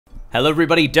Hello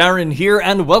everybody, Darren here,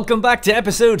 and welcome back to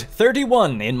episode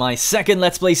 31 in my second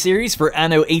Let's Play series for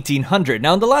Anno 1800.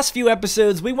 Now in the last few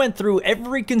episodes, we went through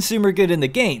every consumer good in the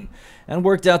game and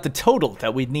worked out the total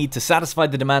that we'd need to satisfy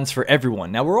the demands for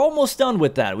everyone. Now we're almost done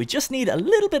with that. We just need a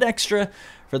little bit extra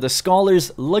for the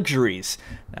scholars' luxuries.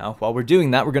 Now while we're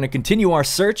doing that, we're going to continue our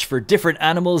search for different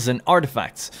animals and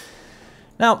artifacts.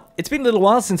 Now, it's been a little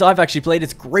while since I've actually played.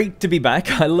 It's great to be back.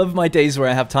 I love my days where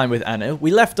I have time with Anno. We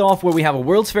left off where we have a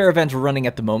World's Fair event running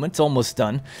at the moment. It's almost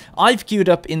done. I've queued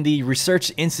up in the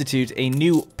Research Institute a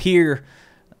new peer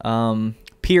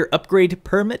upgrade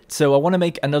permit. So I want to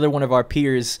make another one of our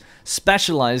peers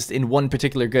specialized in one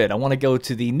particular good. I want to go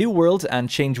to the New World and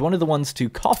change one of the ones to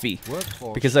coffee.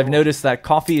 Because I've noticed that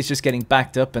coffee is just getting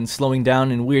backed up and slowing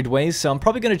down in weird ways. So I'm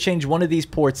probably going to change one of these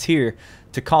ports here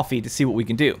to coffee to see what we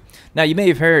can do. Now you may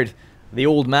have heard the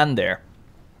old man there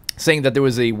saying that there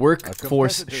was a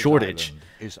workforce shortage.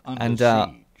 And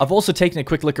I've also taken a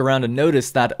quick look around and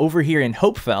noticed that over here in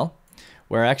Hopefell,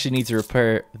 where I actually need to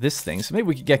repair this thing. So maybe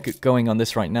we could get going on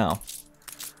this right now.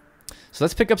 So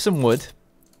let's pick up some wood.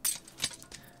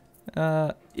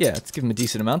 Yeah, let's give them a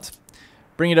decent amount.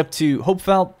 Bring it up to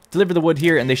Hopefell, deliver the wood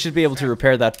here, and they should be able to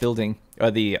repair that building,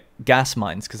 or the gas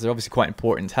mines, because they're obviously quite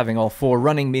important. Having all four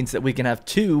running means that we can have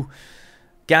 2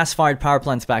 gas-fired power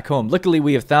plants back home. Luckily,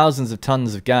 we have thousands of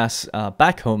tons of gas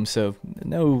back home, so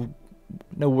no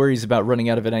worries about running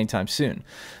out of it anytime soon.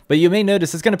 But you may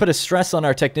notice it's going to put a stress on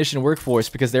our technician workforce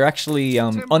because they're actually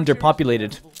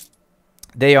underpopulated.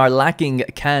 They are lacking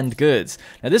canned goods.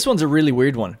 Now this one's a really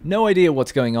weird one. No idea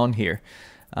what's going on here.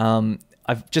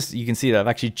 You can see that I've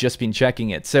actually just been checking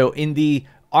it. So in the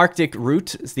Arctic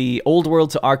route, the Old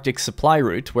World to Arctic supply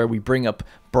route, where we bring up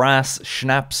brass,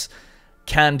 schnapps,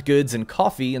 canned goods, and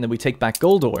coffee, and then we take back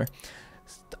gold ore.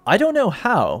 I don't know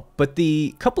how, but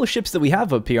the couple of ships that we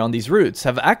have up here on these routes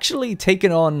have actually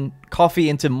taken on coffee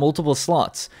into multiple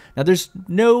slots. Now, there's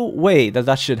no way that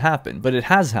that should happen, but it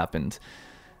has happened.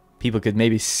 People could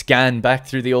maybe scan back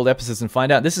through the old episodes and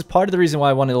find out. This is part of the reason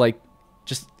why I want to,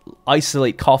 just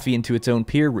isolate coffee into its own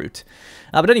peer route.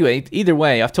 But anyway, either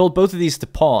way, I've told both of these to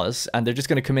pause, and they're just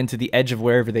going to come into the edge of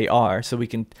wherever they are, so we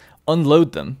can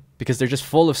unload them, because they're just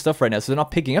full of stuff right now, so they're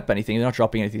not picking up anything, they're not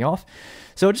dropping anything off.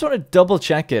 So I just want to double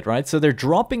check it, right? So they're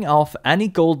dropping off any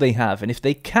gold they have, and if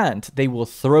they can't, they will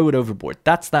throw it overboard.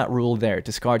 That's that rule there,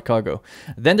 discard cargo.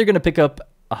 Then they're going to pick up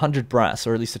 100 brass,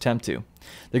 or at least attempt to.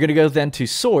 They're going to go then to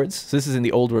swords. So this is in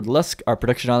the Old World Lusk, our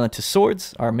production island, to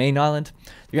swords, our main island.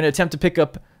 They're going to attempt to pick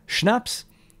up schnapps,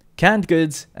 canned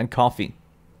goods, and coffee.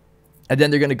 And then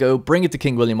they're going to go bring it to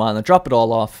King William Island, drop it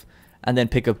all off, and then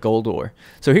pick up gold ore.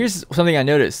 So here's something I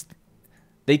noticed.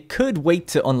 They could wait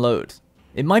to unload.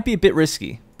 It might be a bit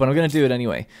risky, but I'm going to do it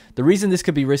anyway. The reason this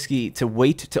could be risky to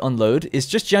wait to unload is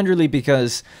just generally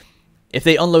because if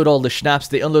they unload all the schnapps,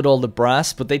 they unload all the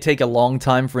brass, but they take a long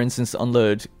time, for instance, to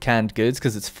unload canned goods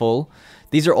because it's full.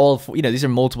 These are all, these are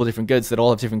multiple different goods that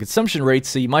all have different consumption rates,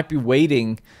 so you might be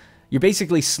waiting. You're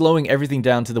basically slowing everything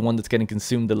down to the one that's getting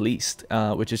consumed the least,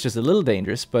 which is just a little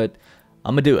dangerous, but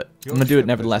I'm going to do it. I'm going to do it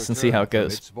nevertheless and see how it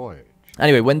goes.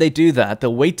 Anyway, when they do that,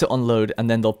 they'll wait to unload, and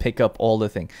then they'll pick up all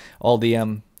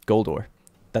the gold ore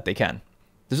that they can.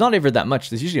 There's not ever that much.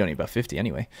 There's usually only about 50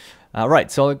 anyway.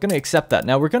 Right, so I'm going to accept that.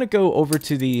 Now we're going to go over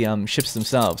to the ships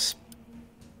themselves.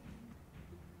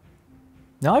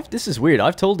 Now, this is weird.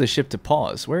 I've told this ship to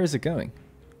pause. Where is it going?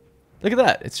 Look at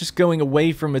that. It's just going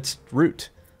away from its route.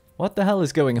 What the hell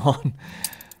is going on?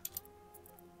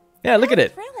 Yeah, look at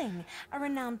it. Thrilling. A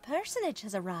renowned personage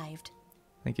has arrived.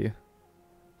 Thank you.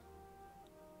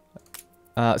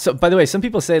 So, by the way, some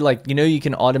people say, you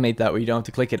can automate that where you don't have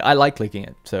to click it. I like clicking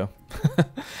it, so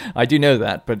I do know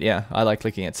that, but yeah, I like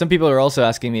clicking it. Some people are also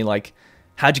asking me,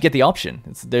 how'd you get the option?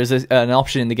 There's an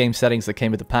option in the game settings that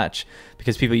came with the patch,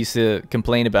 because people used to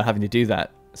complain about having to do that,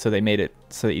 so they made it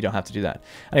so that you don't have to do that.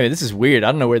 Anyway, this is weird.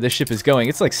 I don't know where this ship is going.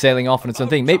 It's like sailing off on its own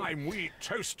thing. Maybe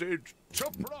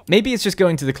it's just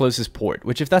going to the closest port,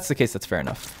 which if that's the case, that's fair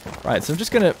enough. Right, so I'm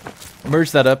just going to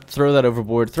merge that up, throw that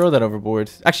overboard, throw that overboard.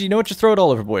 Actually, you know what? Just throw it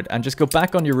all overboard and just go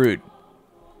back on your route.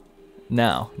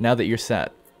 Now that you're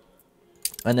set.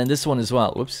 And then this one as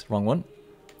well. Whoops, wrong one.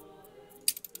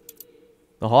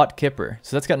 The hot kipper.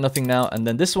 So that's got nothing now. And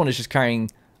then this one is just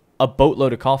carrying a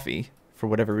boatload of coffee for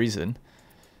whatever reason.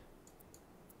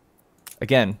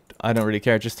 Again, I don't really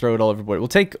care. Just throw it all overboard.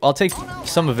 I'll take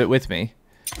some of it with me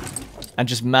and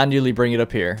just manually bring it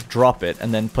up here, drop it,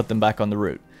 and then put them back on the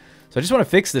route. So I just want to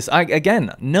fix this.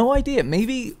 Again, no idea.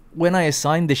 Maybe when I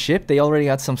assigned the ship, they already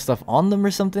had some stuff on them or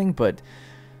something, but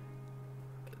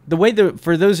the way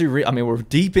for those who, I mean, we're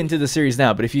deep into the series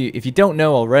now, but if you don't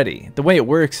know already, the way it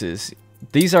works is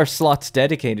These are slots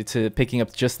dedicated to picking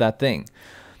up just that thing.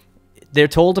 They're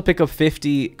told to pick up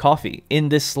 50 coffee in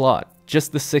this slot.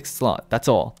 Just the 6th slot. That's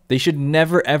all. They should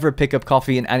never ever pick up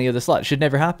coffee in any other slot. It should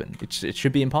never happen. It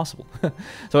should be impossible.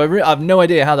 So I have no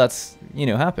idea how that's, you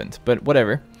know, happened. But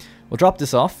whatever. We'll drop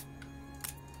this off.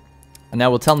 And now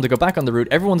we'll tell them to go back on the route.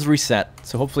 Everyone's reset.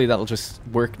 So hopefully that'll just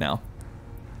work now.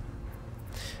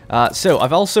 So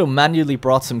I've also manually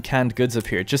brought some canned goods up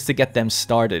here just to get them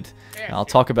started. I'll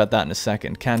talk about that in a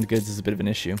second. Canned goods is a bit of an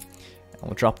issue. And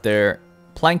we'll drop their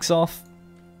planks off.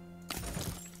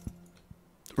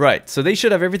 Right, so they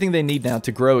should have everything they need now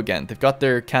to grow again. They've got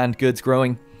their canned goods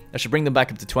growing. That should bring them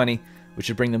back up to 20, which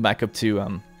should bring them back up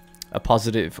to a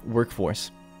positive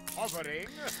workforce.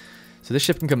 So this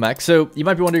ship can come back. So you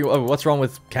might be wondering, oh, what's wrong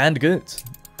with canned goods?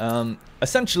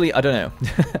 Essentially, I don't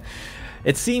know.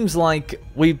 It seems like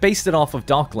we based it off of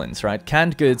Docklands, right?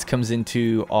 Canned goods comes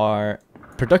into our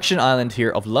production island here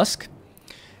of Lusk,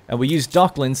 and we use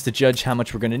Docklands to judge how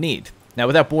much we're going to need. Now,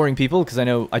 without boring people, because I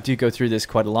know I do go through this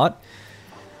quite a lot,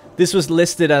 this was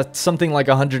listed at something like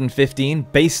 115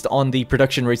 based on the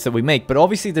production rates that we make, but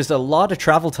obviously there's a lot of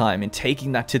travel time in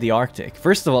taking that to the Arctic.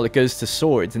 First of all, it goes to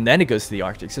swords, and then it goes to the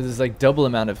Arctic, so there's like double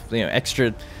amount of, you know,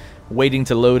 extra waiting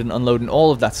to load and unload and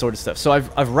all of that sort of stuff. So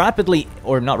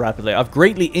I've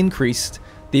greatly increased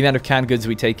the amount of canned goods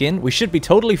we take in. We should be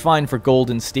totally fine for gold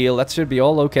and steel. That should be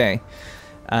all okay.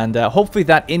 And hopefully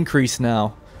that increase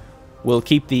now will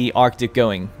keep the Arctic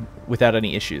going without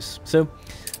any issues. So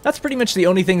that's pretty much the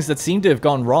only things that seem to have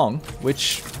gone wrong,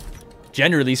 which,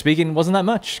 generally speaking, wasn't that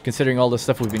much, considering all the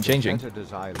stuff we've been changing.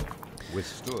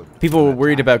 People were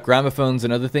worried about gramophones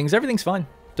and other things. Everything's fine.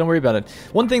 Don't worry about it.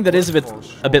 One thing that is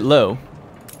a bit low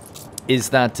is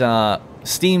that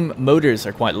steam motors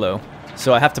are quite low.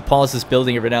 So I have to pause this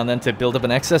building every now and then to build up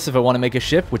an excess if I want to make a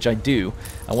ship, which I do.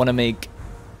 I want to make,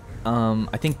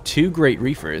 I think, 2 Great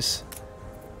Reefers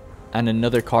and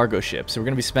another cargo ship. So we're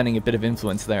going to be spending a bit of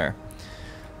influence there.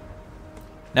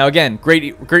 Now again,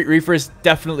 Great Reefers,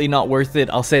 definitely not worth it.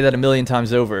 I'll say that a million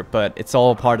times over, but it's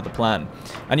all part of the plan.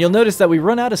 And you'll notice that we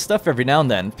run out of stuff every now and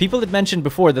then. People had mentioned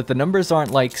before that the numbers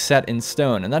aren't like set in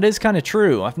stone, and that is kind of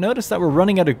true. I've noticed that we're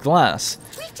running out of glass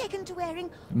We've taken to wearing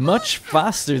much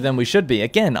faster than we should be.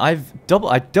 Again, I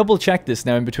double checked this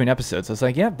now in between episodes. I was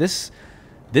like, yeah, this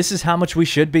is how much we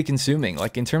should be consuming.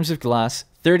 Like in terms of glass,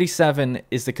 37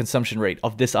 is the consumption rate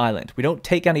of this island. We don't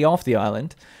take any off the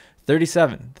island.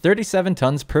 37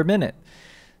 tons per minute.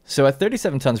 So at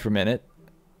 37 tons per minute,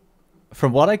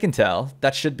 from what I can tell,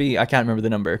 that should be, I can't remember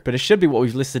the number, but it should be what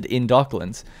we've listed in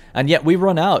Docklands. And yet we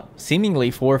run out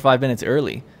seemingly 4 or 5 minutes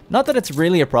early. Not that it's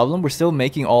really a problem. We're still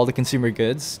making all the consumer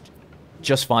goods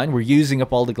just fine. We're using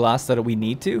up all the glass that we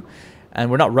need to,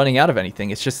 and we're not running out of anything.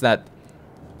 It's just that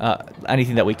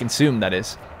anything that we consume, that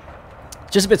is.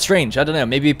 Just a bit strange. I don't know.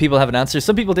 Maybe people have an answer.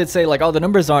 Some people did say like, "Oh, the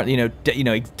numbers aren't,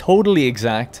 totally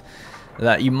exact.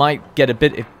 That you might get a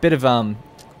bit of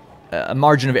a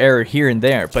margin of error here and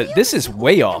there." But this is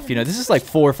way off. This is like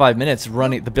 4 or 5 minutes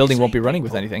running. The building won't be running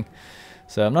with anything.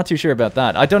 So I'm not too sure about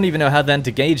that. I don't even know how then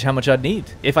to gauge how much I'd need.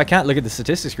 If I can't look at the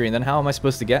statistics screen, then how am I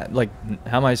supposed to get? Like,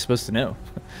 how am I supposed to know?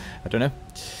 I don't know.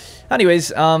 Anyways,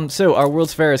 so our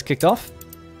World's Fair is kicked off.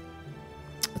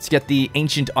 Let's get the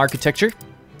ancient architecture.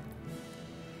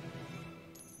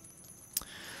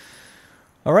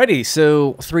 Alrighty,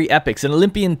 so 3 epics. An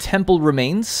Olympian temple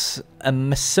remains, a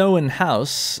Masoan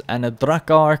house, and a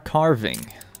Drakkar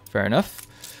carving. Fair enough.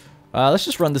 Let's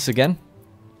just run this again.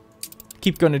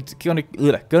 Going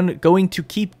to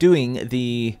keep doing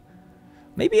the...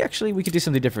 Maybe actually we could do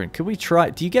something different. Could we try...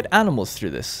 Do you get animals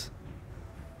through this?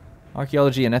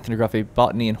 Archaeology and ethnography,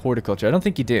 botany and horticulture. I don't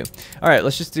think you do. Alright,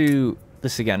 let's just do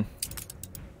this again.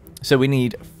 So we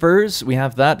need furs. We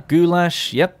have that.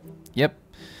 Goulash. Yep.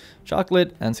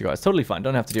 Chocolate and cigars. Totally fine.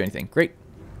 Don't have to do anything. Great.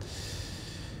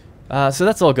 So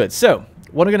that's all good. So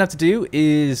what I'm going to have to do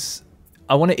is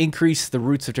I want to increase the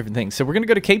routes of different things. So we're going to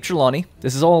go to Cape Trelawney.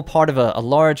 This is all part of a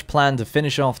large plan to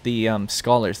finish off the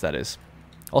scholars, that is.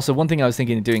 Also, one thing I was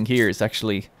thinking of doing here is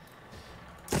actually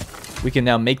we can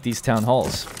now make these town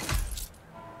halls.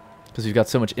 Because we've got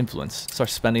so much influence. Start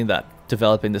spending that,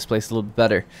 developing this place a little bit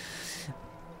better.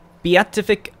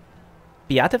 Beatific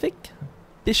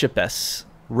Bishopess.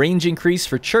 Range increase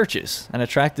for churches and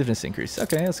attractiveness increase.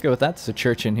 Okay, let's go with that. There's a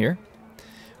church in here.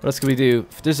 What else can we do?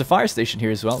 There's a fire station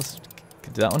here as well. Let's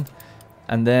do that one.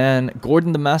 And then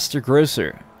Gordon the Master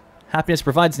Grocer. Happiness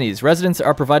provides needs. Residents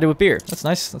are provided with beer. That's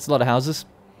nice. That's a lot of houses.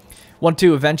 Want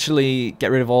to eventually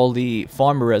get rid of all the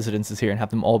farmer residences here and have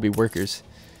them all be workers.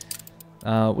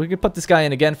 We could put this guy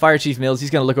in again. Fire Chief Mills. He's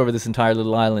going to look over this entire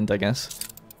little island, I guess.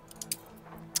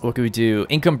 What can we do?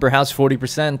 Income per house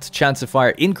 40%. Chance of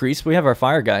fire increase. We have our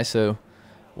fire guy, so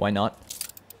why not?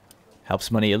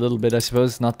 Helps money a little bit, I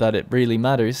suppose. Not that it really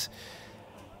matters.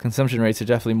 Consumption rates are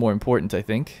definitely more important, I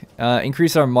think.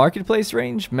 Increase our marketplace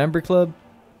range. Member club.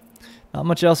 Not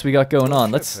much else we got going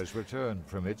on. Let's returned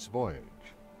from its voyage.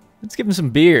 Let's give him some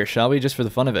beer, shall we? Just for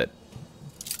the fun of it.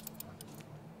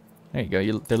 There you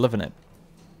go. They're loving it.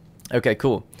 Okay,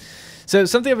 cool. So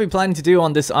something I've been planning to do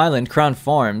on this island, Crown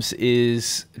Farms,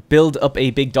 is build up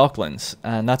a big docklands,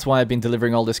 and that's why I've been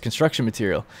delivering all this construction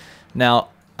material. Now,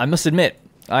 I must admit,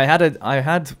 I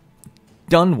had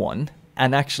done one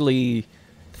and actually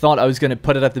thought I was going to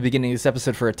put it at the beginning of this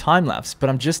episode for a time lapse, but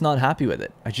I'm just not happy with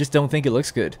it. I just don't think it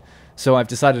looks good, so I've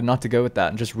decided not to go with that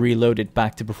and just reload it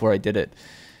back to before I did it.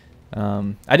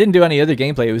 I didn't do any other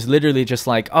gameplay. It was literally just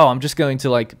like, oh, I'm just going to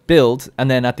like build,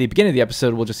 and then at the beginning of the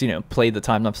episode we'll just, you know, play the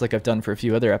time lapse like I've done for a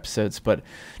few other episodes, but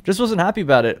just wasn't happy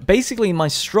about it. Basically, my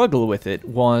struggle with it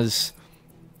was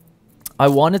I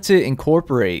wanted to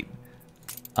incorporate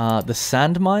the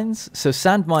sand mines. So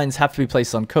sand mines have to be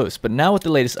placed on coast, but now with the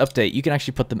latest update you can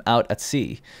actually put them out at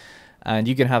sea, and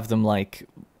you can have them like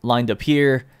lined up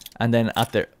here and then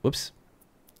at there. Whoops.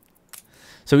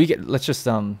 So we get, let's just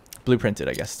blueprint it,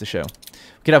 I guess, to show.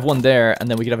 We could have one there, and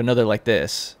then we could have another like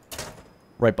this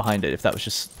right behind it if that was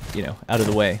just, you know, out of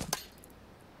the way.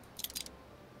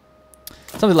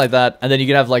 Something like that, and then you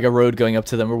can have like a road going up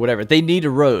to them or whatever. They need a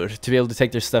road to be able to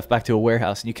take their stuff back to a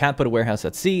warehouse, and you can't put a warehouse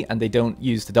at sea, and they don't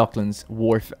use the Docklands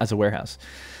wharf as a warehouse.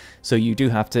 So you do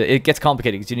have to, it gets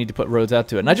complicated because you need to put roads out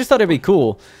to it. And I just thought it'd be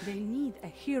cool. They need a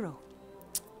hero.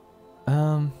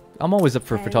 I'm always up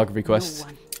for photography quests.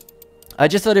 I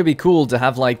just thought it'd be cool to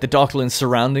have like the docklands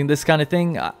surrounding this kind of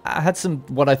thing. I had some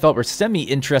what I thought were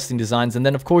semi-interesting designs, and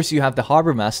then of course you have the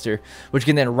Harbor Master, which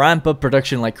can then ramp up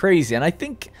production like crazy, and I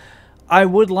think I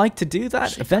would like to do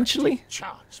that eventually.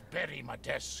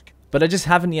 But I just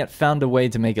haven't yet found a way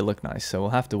to make it look nice, so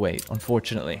we'll have to wait,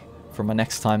 unfortunately, for my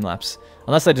next time lapse.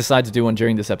 Unless I decide to do one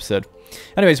during this episode.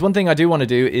 Anyways, one thing I do want to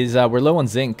do is we're low on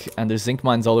zinc, and there's zinc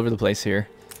mines all over the place here.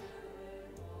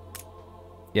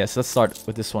 Yes, let's start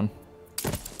with this one.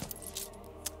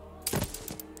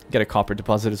 Get a copper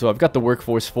deposit as well. I've got the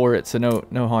workforce for it, so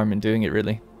no harm in doing it,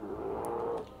 really.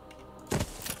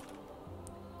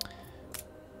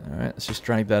 Alright, let's just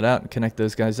drag that out and connect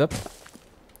those guys up.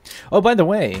 Oh, by the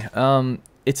way,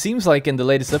 it seems like in the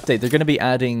latest update, they're going to be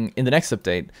adding, in the next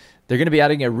update, they're going to be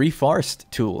adding a reforest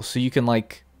tool, so you can,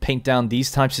 like, paint down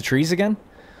these types of trees again.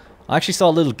 I actually saw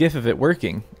a little gif of it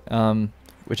working,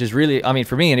 which is really, I mean,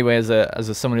 for me anyway,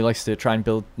 as someone who likes to try and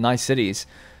build nice cities,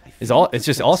 it's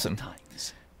just awesome.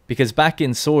 Because back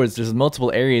in Swords, there's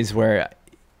multiple areas where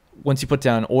once you put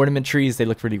down ornament trees, they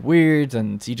look really weird,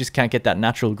 and you just can't get that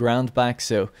natural ground back.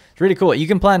 So it's really cool. You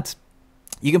can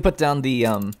put down the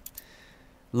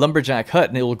lumberjack hut,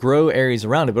 and it will grow areas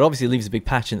around it, but obviously it leaves a big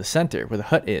patch in the center where the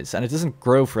hut is, and it doesn't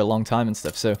grow for a long time and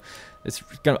stuff. So it's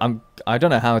gonna, I don't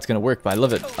know how it's gonna work, but I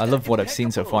love it. I love what I've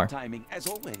seen so far. Timing, as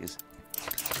always.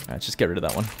 Alright, let's just get rid of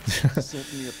that one.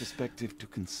 Certainly a perspective to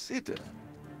consider.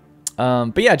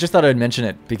 But yeah, I just thought I'd mention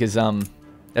it because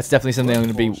that's definitely something I'm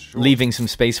going to be leaving some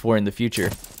space for in the future.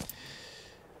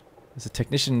 There's a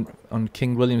technician on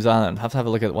King William's Island. Have to have a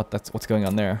look at what's going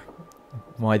on there.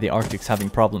 Why the Arctic's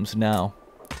having problems now.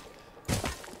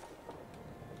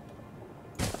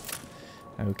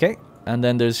 Okay, and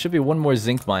then there should be one more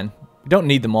zinc mine. We don't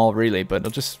need them all really, but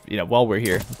I'll just, you know, while we're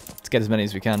here, let's get as many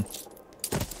as we can.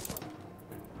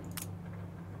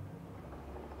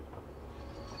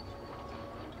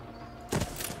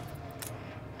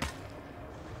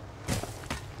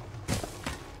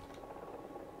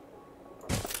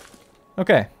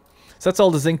 Okay, so that's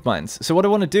all the zinc mines. So what I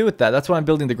want to do with that, that's why I'm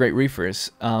building the Great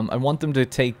Reefers. I want them to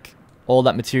take all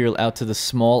that material out to the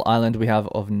small island we have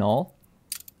of Null.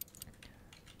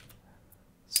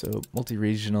 So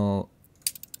multi-regional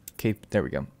Cape, there we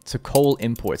go. So coal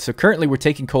imports. So currently we're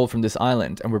taking coal from this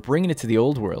island and we're bringing it to the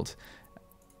old world.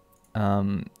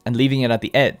 And leaving it at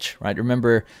the edge, right?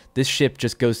 Remember, this ship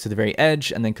just goes to the very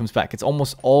edge and then comes back. It's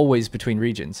almost always between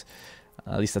regions.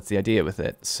 At least that's the idea with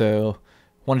it. So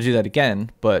want to do that again,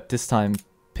 but this time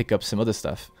pick up some other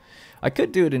stuff. I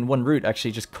could do it in one route,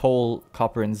 actually, just coal,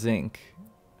 copper, and zinc.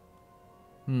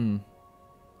 No,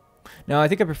 I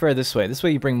think I prefer this way. This way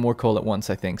you bring more coal at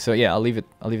once, I think. So yeah, I'll leave it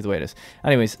the way it is.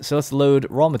 Anyways, so let's load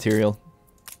raw material.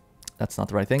 That's not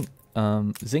the right thing.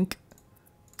 Zinc,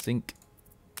 zinc,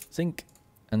 zinc,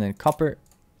 and then copper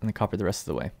the rest of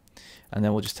the way. And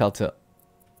then we'll just tell to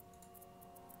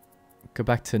go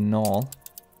back to Null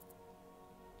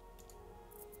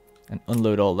and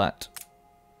unload all that.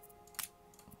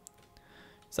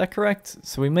 Is that correct?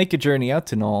 So we make a journey out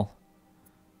to Null.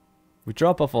 We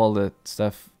drop off all the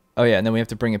stuff. Oh yeah, and then we have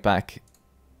to bring it back.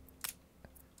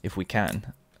 If we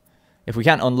can. If we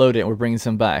can't unload it and we're bringing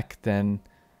some back, then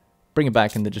bring it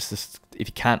back and then just if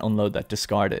you can't unload that,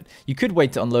 discard it. You could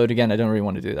wait to unload again. I don't really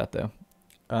want to do that though.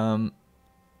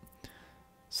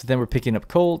 So then we're picking up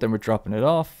coal, then we're dropping it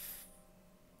off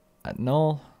at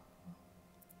Null.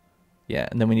 Yeah,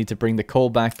 and then we need to bring the coal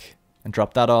back and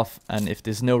drop that off. And if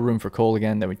there's no room for coal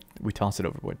again, then we toss it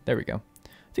overboard. There we go.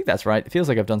 I think that's right. It feels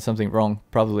like I've done something wrong,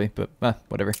 probably, but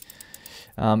whatever.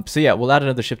 So yeah, we'll add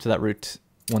another ship to that route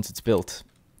once it's built.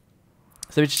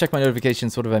 So let me just check my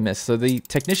notifications. What have I missed? So the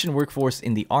technician workforce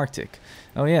in the Arctic.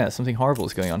 Oh yeah, something horrible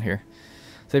is going on here.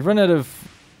 So they've run out of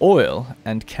oil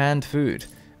and canned food.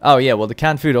 Oh yeah, well the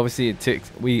canned food, obviously,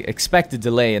 we expect a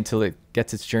delay until it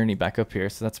gets its journey back up here.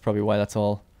 So that's probably why that's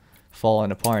all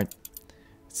falling apart.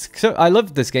 So I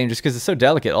love this game just because it's so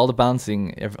delicate. All the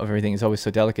balancing of everything is always so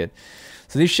delicate.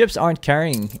 So these ships aren't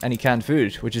carrying any canned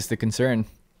food, which is the concern.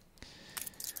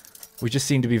 We just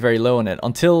seem to be very low on it.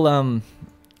 Until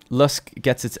Lusk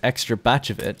gets its extra batch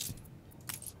of it.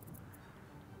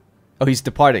 Oh, he's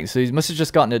departing. So he must have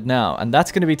just gotten it now. And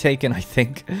that's going to be taken, I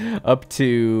think, up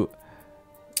to...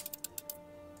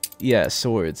 yeah,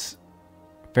 swords.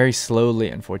 Very slowly,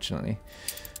 unfortunately.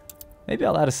 Maybe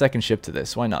I'll add a second ship to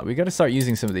this. Why not? We got to start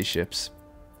using some of these ships.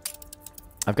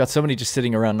 I've got so many just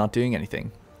sitting around not doing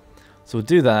anything. So we'll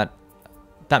do that.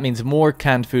 That means more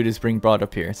canned food is being brought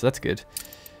up here. So that's good.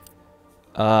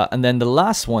 And then the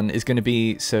last one is going to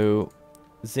be, so,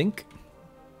 zinc.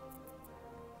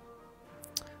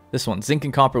 This one, zinc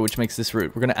and copper, which makes this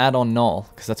route. We're going to add on Null,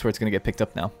 because that's where it's going to get picked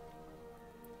up now.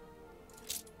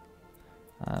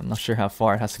 I'm not sure how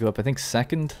far it has to go up. I think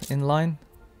second in line.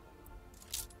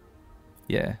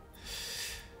 Yeah.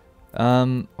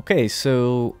 Okay,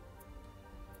 so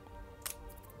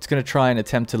it's going to try and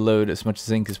attempt to load as much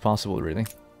zinc as possible, really.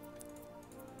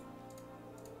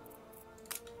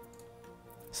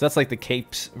 So that's like the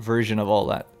Capes version of all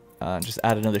that. Just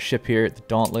add another ship here, the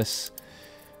Dauntless.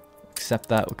 Accept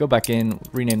that. We'll go back in,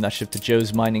 rename that ship to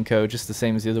Joe's Mining Co., just the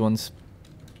same as the other ones.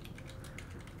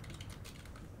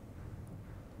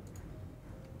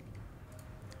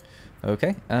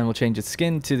 Okay, and we'll change its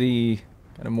skin to the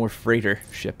kind of more freighter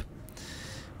ship.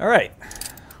 Alright,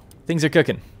 things are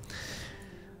cooking.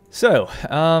 So,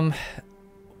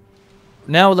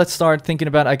 now let's start thinking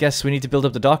about, I guess we need to build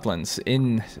up the docklands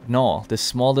in Null, this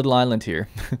small little island here.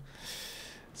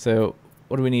 So,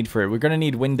 what do we need for it? We're going to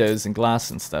need windows and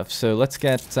glass and stuff. So let's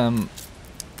get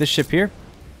this ship here.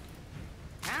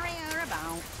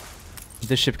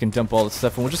 This ship can dump all the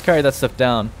stuff, and we'll just carry that stuff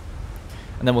down.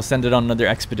 And then we'll send it on another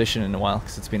expedition in a while,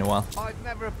 because it's been a while. I'd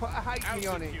never put a hyphy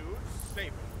on it.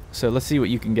 So let's see what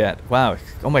you can get. Wow.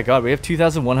 Oh my god, we have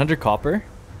 2,100 copper?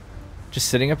 Just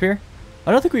sitting up here?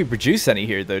 I don't think we produce any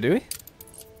here, though, do we?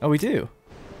 Oh, we do.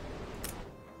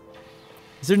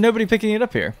 Is there nobody picking it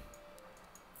up here?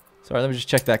 Sorry, let me just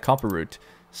check that copper route.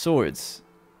 Swords.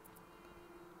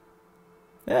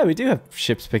 Yeah, we do have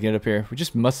ships picking it up here. We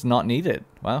just must not need it.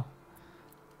 Wow.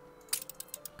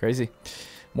 Crazy.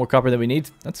 More copper than we need.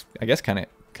 That's, I guess, kind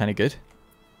of good.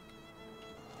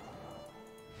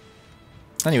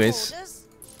 Anyways.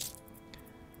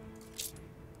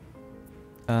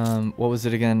 What was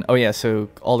it again? Oh yeah, so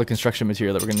all the construction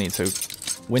material that we're gonna need. So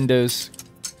windows.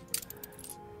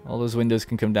 All those windows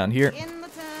can come down here.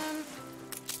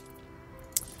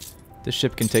 This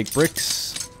ship can take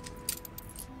bricks.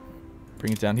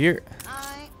 Bring it down here.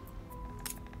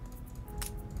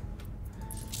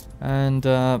 And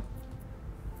I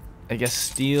guess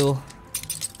steel.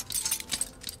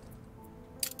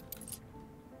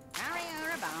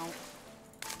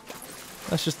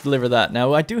 Let's just deliver that.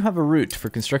 Now, I do have a route for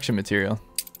construction material,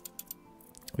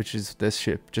 which is this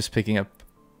ship, just picking up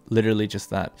literally just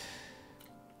that.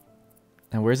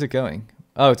 Now, where's it going?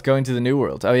 Oh, it's going to the New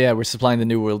World. Oh, yeah, we're supplying the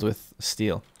New World with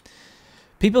steel.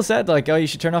 People said, like, oh, you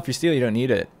should turn off your steel, you don't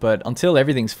need it. But until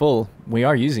everything's full, we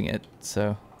are using it,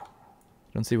 so I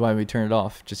don't see why we turn it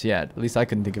off just yet. At least I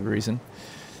couldn't think of a reason.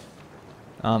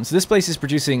 So this place is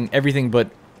producing everything but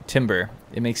timber.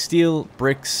 It makes steel,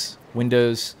 bricks,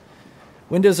 windows.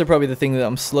 Windows are probably the thing that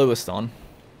I'm slowest on,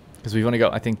 because we've only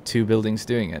got, I think, 2 buildings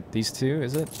doing it. These 2,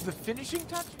 is it? The finishing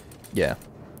touch? Yeah.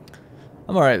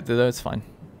 I'm alright though, it's fine.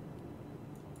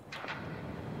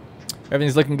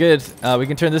 Everything's looking good. We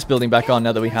can turn this building back on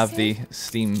now that we have the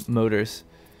steam motors.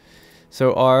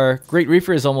 So our Great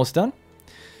Reefer is almost done.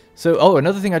 So, oh,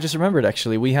 another thing I just remembered,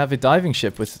 actually. We have a diving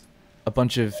ship with a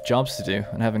bunch of jobs to do,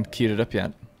 and I haven't queued it up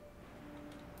yet.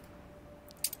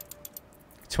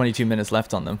 22 minutes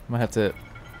left on them. Might have to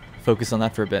focus on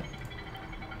that for a bit.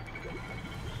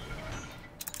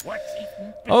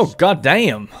 Oh,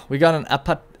 goddamn. We got an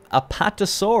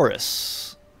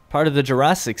Apatosaurus. Part of the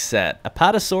Jurassic set.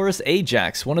 Apatosaurus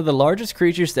ajax, one of the largest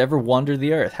creatures to ever wander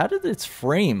the earth. How did its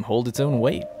frame hold its own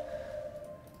weight?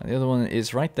 And the other one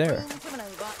is right there.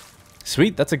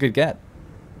 Sweet, that's a good get.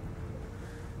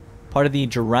 Part of the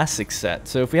Jurassic set.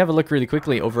 So if we have a look really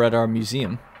quickly over at our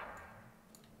museum.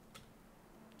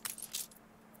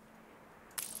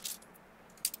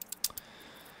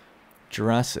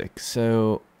 Jurassic.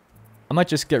 So I might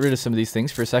just get rid of some of these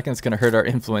things for a second. It's going to hurt our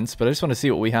influence, but I just want to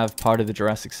see what we have part of the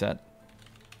Jurassic set.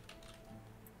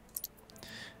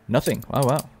 Nothing. Oh,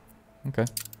 wow. Okay.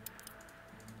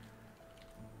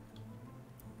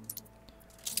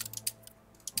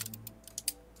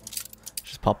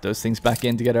 Just pop those things back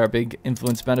in to get our big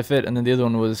influence benefit. And then the other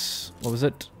one was, what was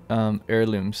it?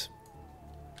 Heirlooms.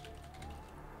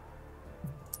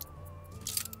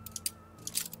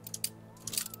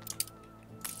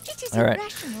 Alright,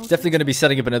 definitely going to be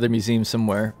setting up another museum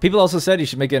somewhere. People also said you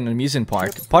should make it an amusement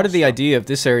park. Part of the idea of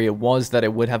this area was that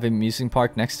it would have an amusement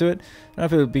park next to it. I don't know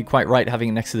if it would be quite right having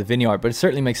it next to the vineyard, but it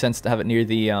certainly makes sense to have it near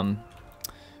the,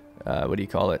 what do you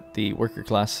call it? The worker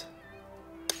class.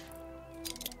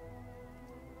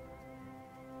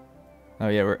 Oh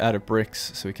yeah, we're out of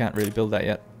bricks, so we can't really build that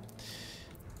yet.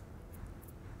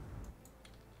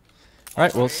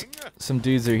 Alright, well, some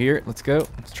dudes are here. Let's go.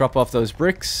 Let's drop off those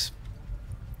bricks.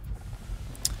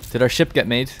 Did our ship get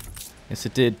made? Yes,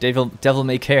 it did. Devil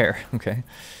may care. Okay.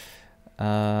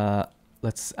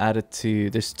 Let's add it to...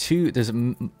 There's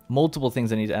multiple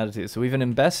things I need to add it to. So we have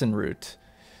an Embezzin route.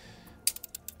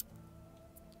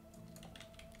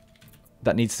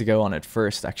 That needs to go on it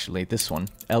first, actually. This one.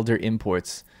 Elder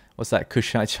Imports. What's that?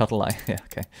 Kushite Shuttle Eye. Yeah,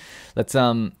 okay. Let's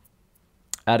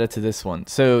add it to this one.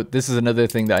 So this is another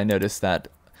thing that I noticed, that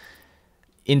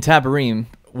in Tabarim,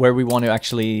 where we want to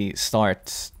actually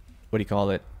start... What do you call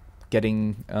it?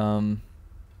 Getting oh,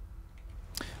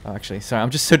 actually, sorry, I'm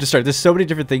just so distracted. There's so many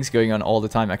different things going on all the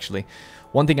time, actually.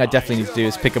 One thing I definitely need to do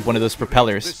is pick up one of those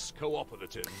propellers.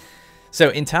 So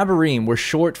in Tabarim, we're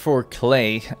short for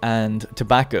clay and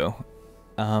tobacco,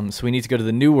 so we need to go to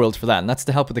the New World for that, and that's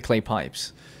to help with the clay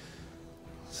pipes.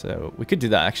 So we could do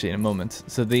that actually in a moment.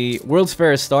 So the World's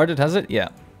Fair has started, has it? Yeah.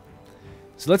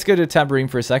 So let's go to Tabarim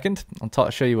for a second. I'll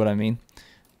show you what I mean.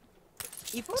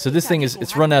 So this thing is,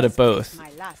 it's run out of both,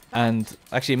 and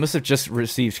actually it must have just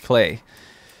received clay,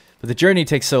 but the journey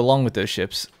takes so long with those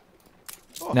ships.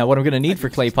 Now what I'm going to need for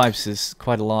clay pipes is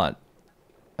quite a lot.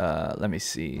 Let me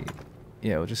see.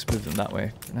 Yeah, we'll just move them that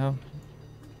way for now.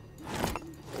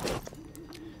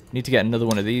 Need to get another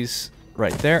one of these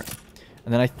right there,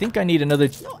 and then I think I need another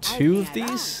 2 of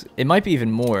these. It might be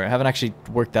even more. I haven't actually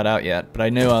worked that out yet, but I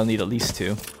know I'll need at least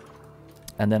 2.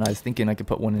 And then I was thinking I could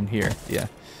put one in here. Yeah.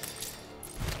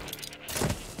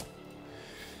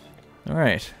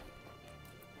 Alright.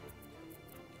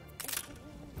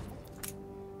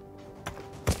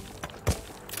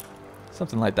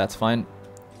 Something like that's fine.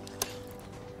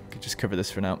 Could just cover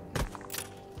this for now.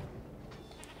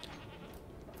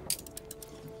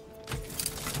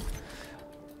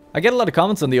 I get a lot of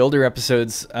comments on the older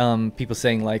episodes, people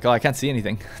saying like, oh, I can't see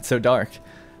anything. It's so dark.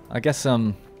 I guess,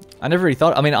 I never really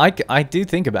thought... I mean, I do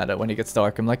think about it when it gets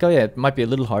dark. I'm like, oh yeah, it might be a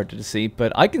little harder to see,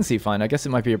 but I can see fine. I guess it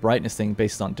might be a brightness thing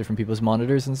based on different people's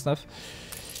monitors and stuff.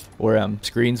 Or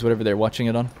screens, whatever they're watching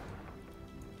it on.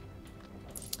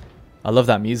 I love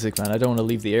that music, man. I don't want to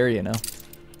leave the area now.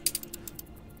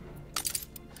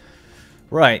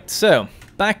 Right, so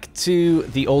back to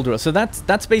the old world. So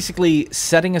that's basically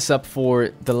setting us up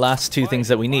for the last 2 things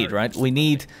that we need, right?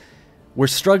 We're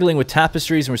struggling with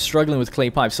tapestries and we're struggling with clay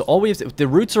pipes. So all we have to, the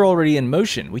routes are already in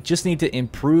motion. We just need to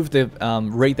improve the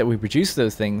rate that we produce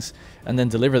those things and then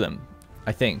deliver them,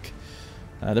 I think.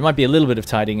 There might be a little bit of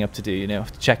tidying up to do, you know,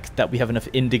 check that we have enough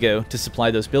indigo to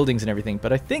supply those buildings and everything.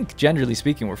 But I think, generally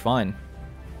speaking, we're fine.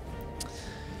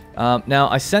 Now,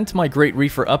 I sent my Great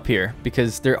Reefer up here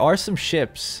because there are some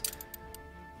ships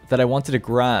that I wanted to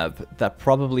grab that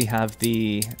probably have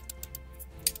the...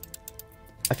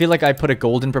 I feel like I put a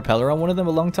golden propeller on one of them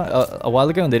a while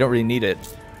ago, and they don't really need it.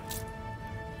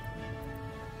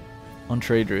 On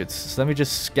trade routes. So let me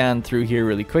just scan through here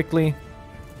really quickly.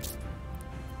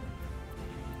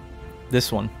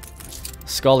 This one.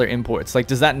 Scholar Imports. Like,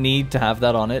 does that need to have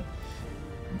that on it?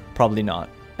 Probably not.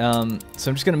 So I'm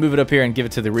just going to move it up here and give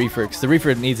it to the Reefer, because the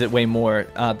Reefer needs it way more.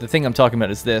 The thing I'm talking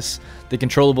about is this. The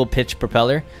controllable pitch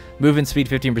propeller. Movement speed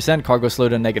 15%, cargo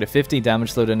slowdown -50,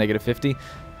 damage slowdown -50.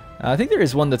 I think there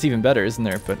is one that's even better, isn't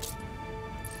there? But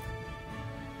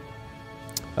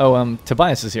oh,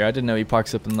 Tobias is here. I didn't know he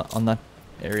parks up on that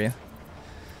area.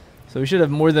 So we should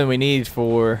have more than we need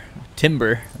for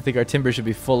timber. I think our timber should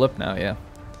be full up now. Yeah.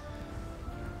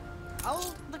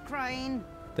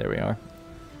 There we are.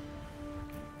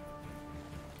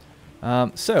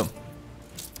 So,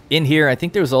 in here, I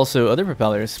think there was also other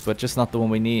propellers, but just not the one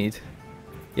we need.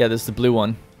 Yeah, there's the blue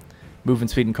one.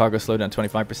 Movement speed and cargo slowdown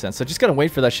 25%. So just gotta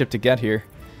wait for that ship to get here.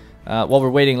 While we're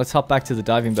waiting, let's hop back to the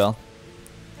diving bell.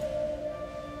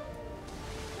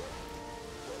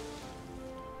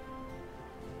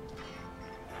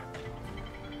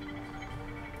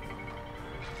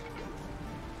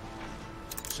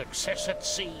 Success at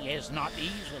sea is not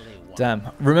easily won.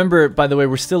 Damn. Remember, by the way,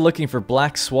 we're still looking for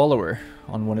Black Swallower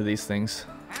on one of these things.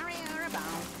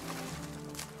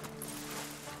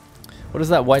 What is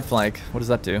that white flag? What does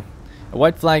that do? A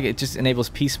white flag, it just enables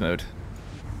peace mode.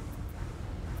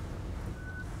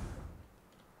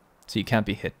 So you can't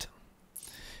be hit.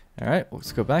 Alright,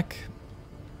 let's go back.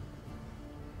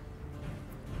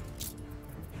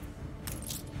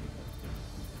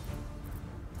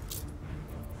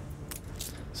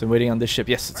 So I'm waiting on this ship.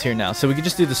 Yes, it's here now. So we can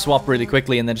just do the swap really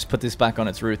quickly and then just put this back on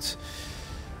its roots.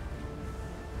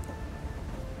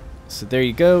 So there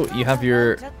you go. You have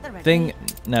your thing.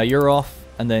 Now you're off.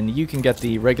 And then you can get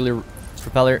the regular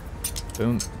propeller.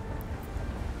 Boom.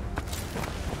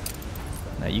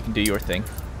 Now you can do your thing.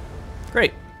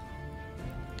 Great.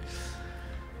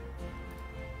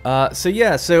 So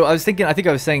yeah, so I was thinking, I think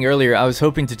I was saying earlier, I was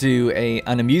hoping to do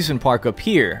an amusement park up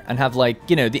here and have, like,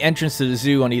 you know, the entrance to the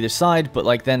zoo on either side, but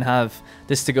like then have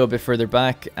this to go a bit further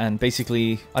back and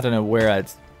basically, I don't know where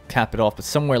I'd cap it off, but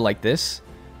somewhere like this.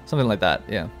 Something like that,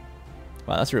 yeah.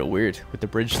 Wow, that's real weird with the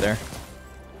bridge there.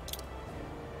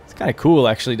 It's kind of cool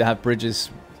actually to have bridges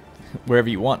wherever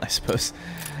you want, I suppose.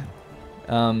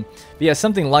 But yeah,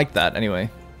 something like that anyway.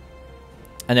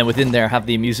 And then within there have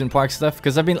the amusement park stuff,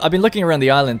 because I've been looking around the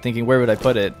island thinking where would I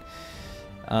put it.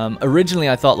 Originally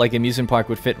I thought like amusement park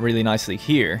would fit really nicely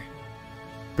here,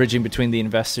 bridging between the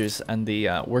investors and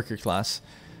the worker class.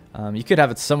 You could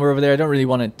have it somewhere over there. I don't really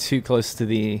want it too close to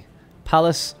the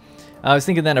palace. I was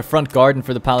thinking then a front garden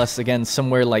for the palace, again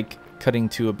somewhere like cutting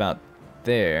to about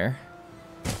there.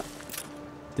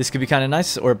 This could be kind of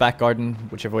nice, or a back garden,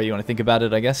 whichever way you want to think about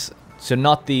it, I guess. So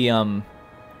not the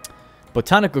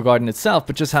botanical garden itself,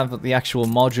 but just have the actual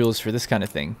modules for this kind of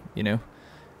thing, you know,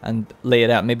 and lay it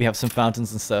out. Maybe have some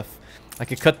fountains and stuff. I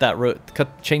could cut that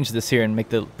change this here and make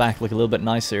the back look a little bit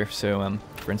nicer. So,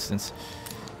 for instance,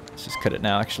 let's just cut it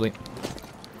now. Actually,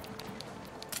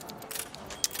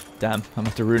 damn, I'm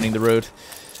after ruining the road.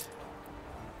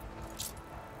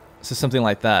 So something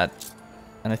like that,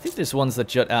 and I think there's ones that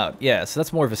jut out. Yeah, so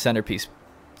that's more of a centerpiece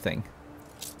thing.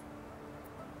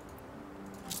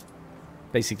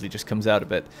 Basically just comes out a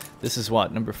bit. This is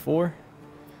what, number 4?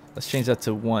 Let's change that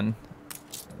to 1.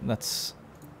 And that's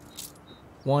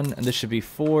 1, and this should be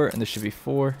 4, and this should be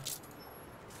 4.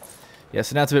 Yeah,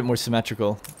 so now it's a bit more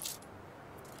symmetrical.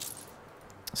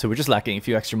 So we're just lacking a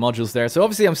few extra modules there. So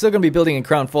obviously I'm still going to be building in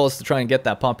Crown Falls to try and get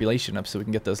that population up so we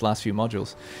can get those last few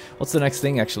modules. What's the next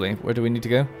thing actually? Where do we need to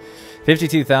go?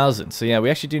 52,000. So yeah, we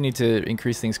actually do need to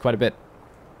increase things quite a bit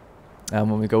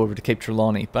when we go over to Cape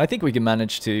Trelawney. But I think we can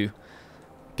manage to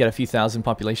get a few thousand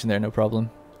population there, no problem.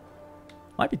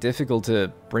 Might be difficult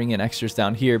to bring in extras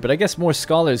down here, but I guess more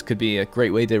scholars could be a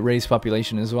great way to raise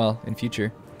population as well in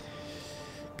future,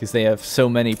 because they have so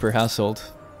many per household.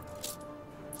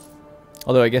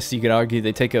 Although I guess you could argue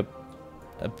they take up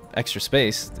extra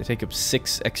space. They take up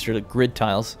 6 extra grid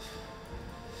tiles.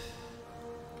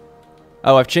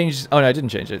 Oh, I've changed. Oh no, I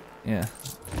didn't change it. Yeah,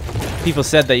 people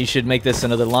said that you should make this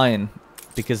another lion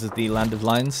because of the Land of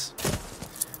Lions,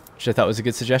 which I thought was a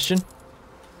good suggestion.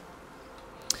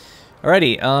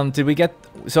 Alrighty, did we get...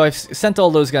 So I've sent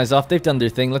all those guys off. They've done their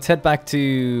thing. Let's head back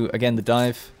to, again, the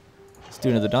dive. Let's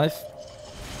do another dive.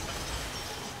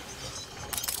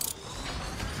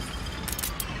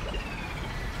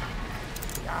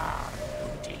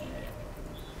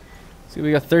 So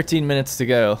we got 13 minutes to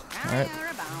go. Alright.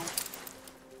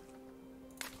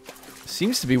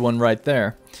 Seems to be one right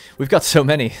there. We've got so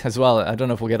many as well. I don't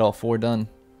know if we'll get all 4 done.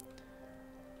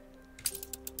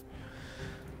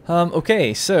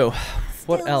 Okay, so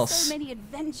what else? So many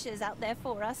adventures out there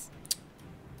for us.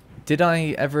 Did I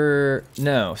ever?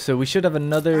 No. So we should have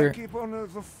another. I keep one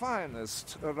of the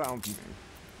finest around me.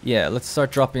 Yeah, let's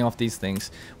start dropping off these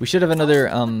things. We should have another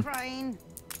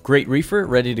Great Reefer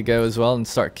ready to go as well, and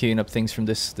start queuing up things from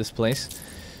this place.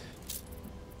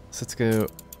 So let's go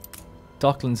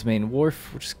Docklands Main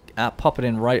Wharf. We'll just pop it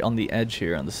in right on the edge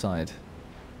here on the side.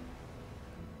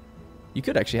 You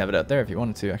could actually have it out there if you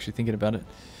wanted to, actually thinking about it.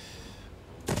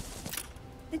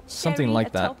 Something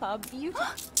like that.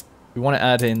 We want to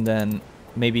add in then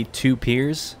maybe 2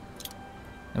 piers,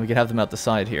 and we could have them out the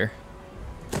side here.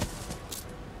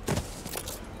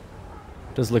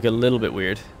 Does look a little bit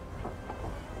weird.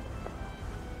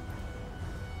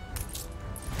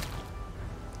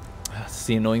 That's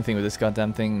the annoying thing with this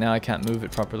goddamn thing. Now I can't move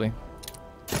it properly.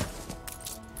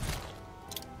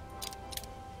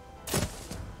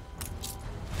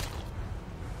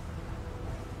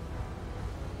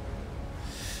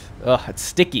 Ugh, it's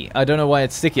sticky. I don't know why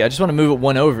it's sticky. I just want to move it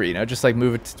one over, you know, just like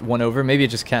move it one over. Maybe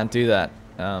it just can't do that,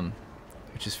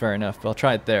 which is fair enough, but I'll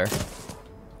try it there.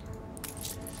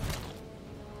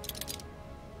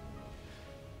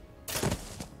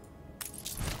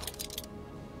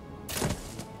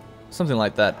 Something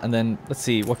like that, and then let's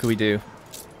see, what can we do?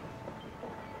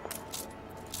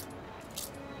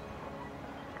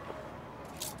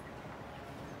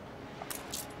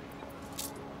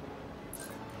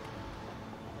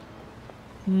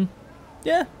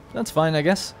 Yeah, that's fine, I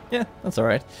guess. Yeah, that's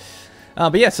alright.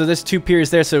 But yeah, so there's 2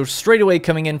 piers there, so straight away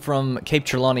coming in from Cape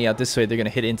Trelawney out this way, they're going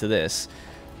to hit into this.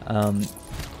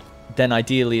 Then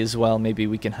ideally as well, maybe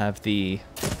we can have the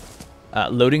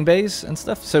loading bays and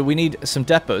stuff. So we need some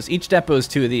depots. Each depot is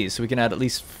 2 of these, so we can add at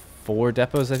least 4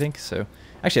 depots, I think. So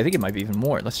actually, I think it might be even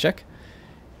more. Let's check.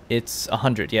 It's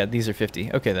 100. Yeah, these are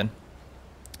 50. Okay, then.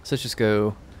 So let's just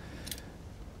go...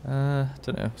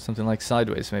 don't know, something like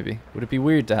sideways maybe. Would it be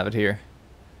weird to have it here?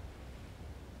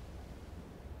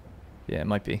 Yeah, it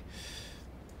might be.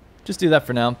 Just do that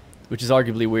for now, which is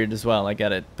arguably weird as well, I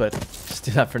get it, but just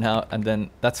do that for now, and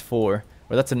then that's 4.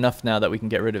 Or that's enough now that we can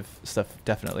get rid of stuff,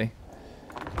 definitely.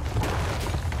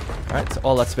 Alright, so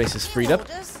all that space is freed up.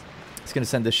 It's going to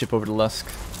send this ship over to Lusk.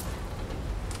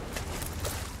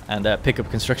 And pick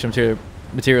up construction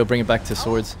material, bring it back to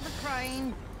swords.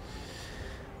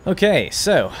 Okay,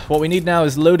 so what we need now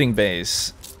is loading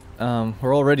bays.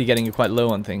 We're already getting quite low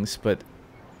on things, but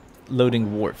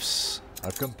loading wharfs.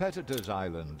 A competitor's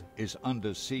island is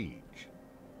under siege.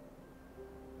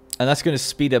 And that's going to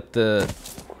speed up the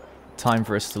time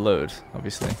for us to load,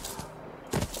 obviously.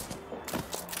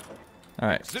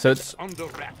 Alright, so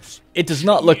it does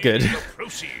not look good,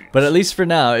 but at least for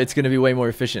now, it's going to be way more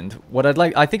efficient. What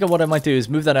I think what I might do is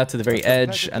move that out to the very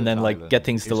edge, and then like get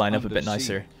things to line up a bit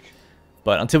nicer.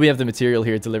 But until we have the material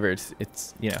here delivered,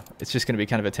 it's, you know, it's just going to be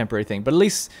kind of a temporary thing. But at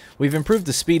least we've improved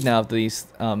the speed now of these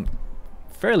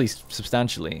fairly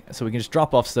substantially. So we can just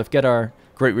drop off stuff, get our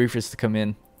great reefers to come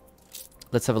in.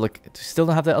 Let's have a look. Still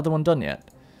don't have that other one done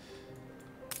yet.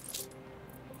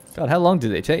 God, how long do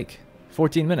they take?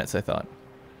 14 minutes, I thought.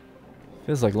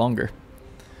 Feels like longer.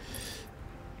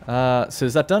 So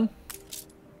is that done?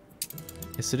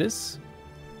 Yes, it is.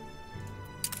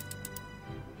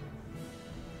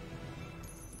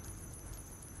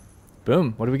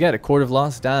 Boom. What do we get? A Cord of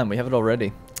Lost Dam. We have it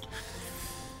already.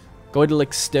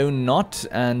 Goidelic Stone Knot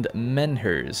and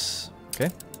Menhers. Okay.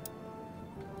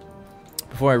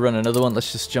 Before I run another one,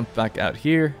 let's just jump back out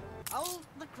here.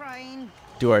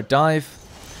 Do our dive.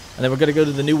 And then we're going to go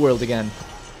to the New World again.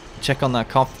 Check on that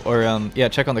yeah,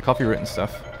 check on the coffee route and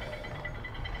stuff.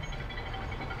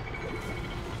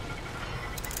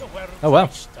 Oh, wow.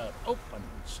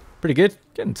 Pretty good.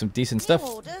 Getting some decent stuff.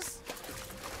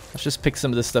 Let's just pick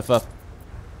some of this stuff up.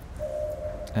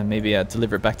 And maybe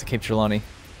deliver it back to Cape Trelawney.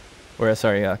 Or,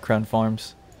 sorry, Crown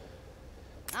Farms.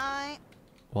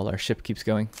 While our ship keeps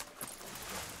going.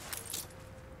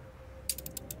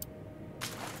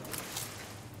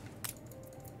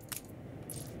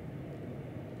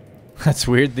 That's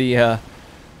weird. The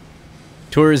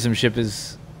tourism ship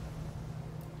is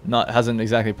hasn't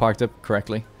exactly parked up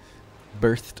correctly.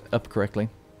 Berthed up correctly.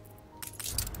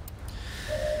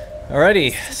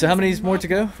 Alrighty, so how many more to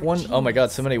go? Oh my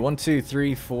god, so many. 1, 2,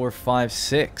 3, 4, 5,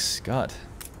 6. God.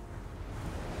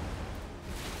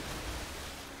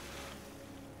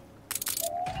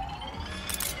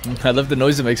 I love the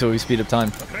noise it makes when we speed up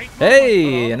time.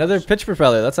 Hey, another pitch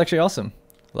propeller. That's actually awesome.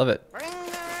 Love it.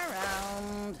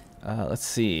 Let's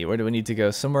see, where do we need to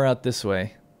go? Somewhere out this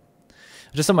way.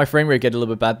 I just saw my frame rate get a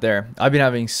little bit bad there. I've been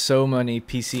having so many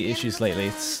PC issues lately.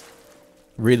 It's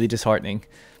really disheartening.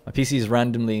 My PC is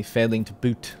randomly failing to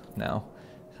boot now.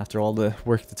 After all the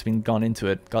work that's been gone into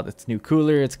it. Got its new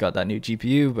cooler, it's got that new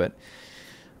GPU, but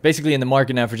basically in the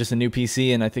market now for just a new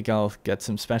PC, and I think I'll get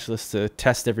some specialists to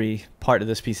test every part of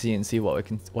this PC and see what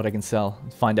I can sell.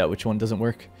 Find out which one doesn't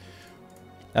work.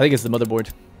 I think it's the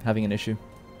motherboard having an issue.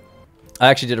 I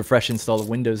actually did a fresh install of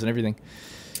Windows and everything.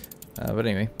 But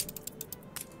anyway.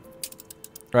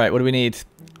 Right, what do we need?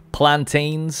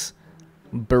 Plantains,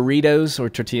 burritos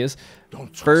or tortillas,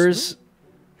 furs,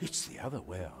 It's the other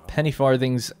way around. penny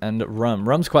farthings, and rum.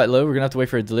 Rum's quite low. We're going to have to wait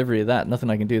for a delivery of that. Nothing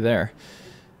I can do there.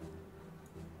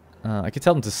 I could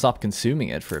tell them to stop consuming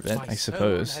it for a bit, I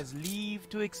suppose. Has leave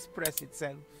to express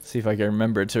itself. See if I can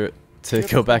remember to to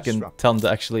go back and tell them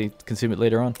to actually consume it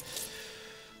later on.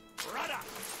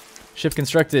 Ship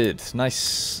constructed.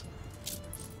 Nice.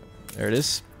 There it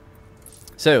is.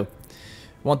 So,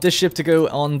 want this ship to go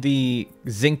on the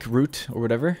zinc route or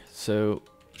whatever. So,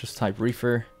 just type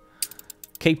reefer.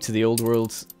 Cape to the old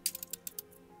world.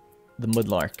 The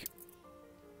Mudlark.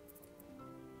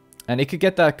 And it could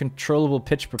get that controllable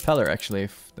pitch propeller actually,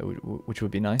 which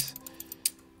would be nice.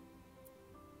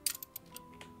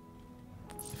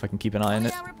 If I can keep an eye on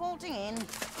it. Reporting in.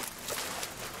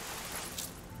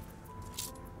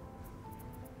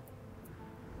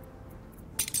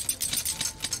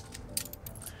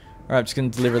 Alright, I'm just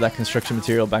going to deliver that construction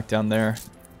material back down there.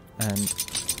 And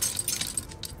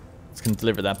it's going to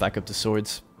deliver that back up to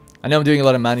swords. I know I'm doing a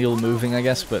lot of manual moving, I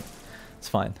guess, but it's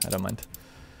fine. I don't mind.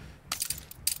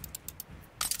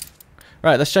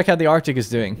 Alright, let's check how the Arctic is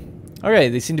doing. Okay,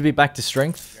 they seem to be back to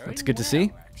strength. That's good to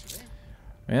see.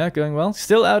 Yeah, going well.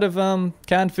 Still out of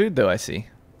canned food, though, I see.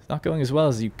 It's not going as well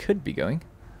as you could be going.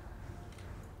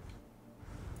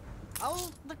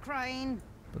 Hold the crane.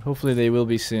 But hopefully they will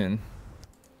be soon.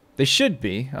 They should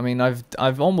be. I mean,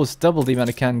 I've almost doubled the amount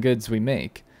of canned goods we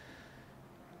make.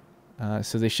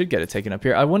 So they should get it taken up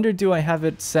here. I wonder, do I have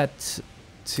it set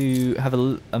to have a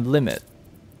limit?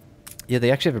 Yeah,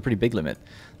 they actually have a pretty big limit.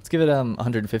 Let's give it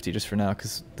 150 just for now,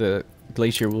 because the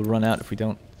glacier will run out if we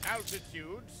don't.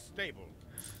 Altitude stable.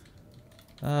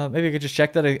 Maybe I could just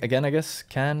check that again, I guess.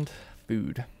 Canned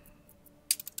food.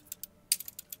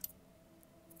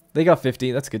 They got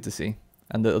 50. That's good to see.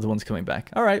 And the other one's coming back.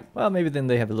 Alright, well, maybe then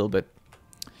they have a little bit.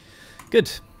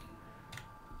 Good.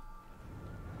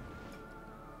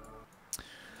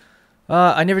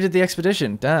 I never did the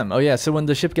expedition. Damn. Oh yeah, so when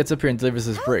the ship gets up here and delivers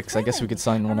us bricks, I guess we could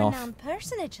sign one off. A renowned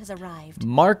personage has arrived.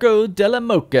 Marco Della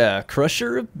Mocha,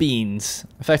 crusher of beans.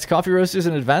 Affects coffee roasters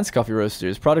and advanced coffee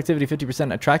roasters. Productivity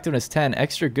 50%, attractiveness 10,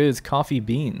 extra goods, coffee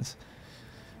beans.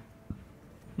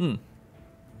 It's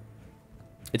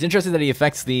interesting that he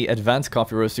affects the advanced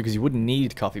coffee roaster because you wouldn't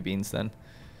need coffee beans then.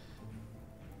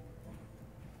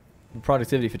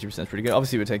 Productivity 50% is pretty good.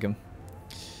 Obviously, we would take him.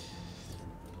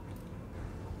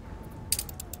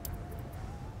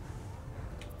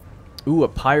 Ooh, a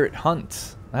pirate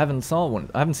hunt. I haven't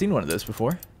seen one of those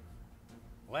before.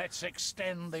 Let's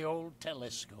extend the old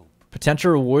telescope.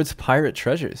 Potential rewards, pirate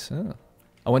treasures. Oh.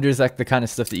 I wonder, is that the kind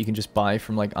of stuff that you can just buy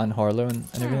from like Ann Harlow and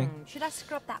everything? Should I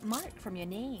scrub that mark from your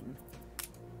name?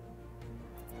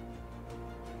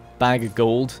 Bag of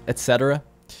gold, etc.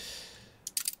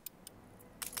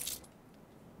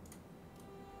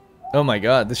 Oh my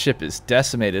god, this ship is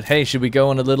decimated. Hey, should we go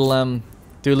on a little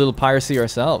do a little piracy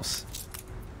ourselves?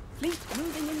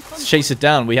 Let's chase it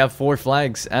down. We have 4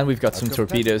 flags and we've got some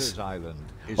torpedoes.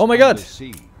 Oh my god!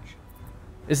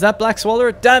 Is that Black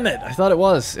Swallower? Damn it! I thought it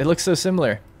was. It looks so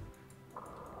similar.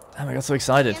 Damn, I got so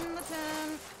excited.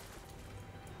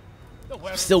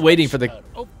 Still waiting for the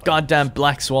goddamn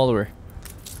Black Swallower.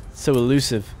 So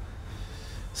elusive.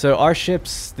 So our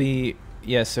ships, so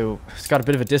it's got a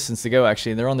bit of a distance to go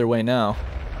actually, and they're on their way now.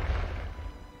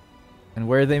 And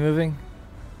where are they moving?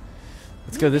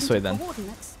 Let's go this way then.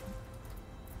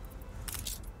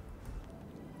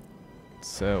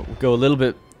 So we'll go a little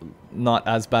bit not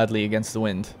as badly against the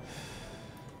wind.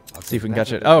 Let's see if we can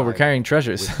catch it. Oh, we're carrying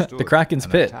treasures. The Kraken's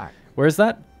Pit. Where is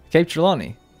that? Cape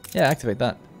Trelawney. Yeah, activate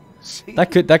that.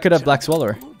 That could have Black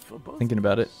Swallower. Thinking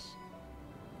about it.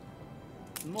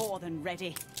 More than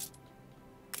ready.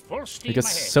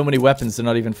 Because so many weapons are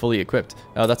not even fully equipped.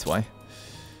 Oh, that's why.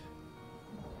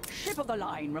 Ship of the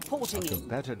line reporting in.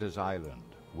 Competitor's island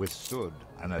withstood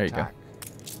an There you go. attack.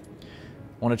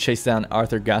 I want to chase down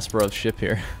Arthur Gasparov's ship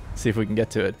here. See if we can get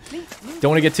to it.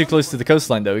 Don't want to get too close to the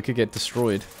coastline though. We could get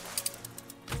destroyed.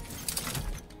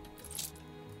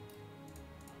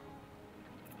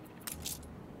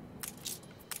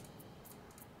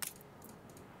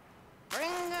 Bring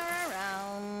her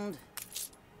around.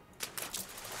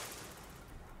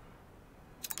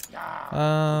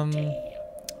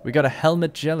 We got a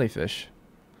helmet jellyfish.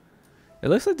 It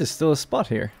looks like there's still a spot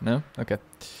here. No? Okay.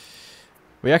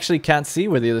 We actually can't see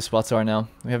where the other spots are now.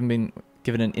 We haven't been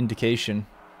given an indication.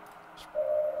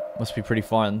 Must be pretty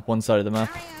far on one side of the map.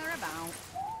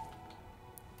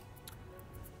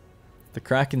 The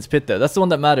Kraken's Pit though. That's the one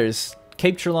that matters.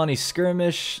 Cape Trelawney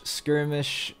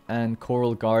Skirmish, and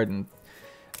Coral Garden.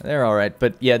 They're alright.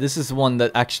 But yeah, this is the one that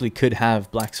actually could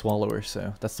have Black Swallower.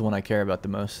 So that's the one I care about the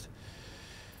most.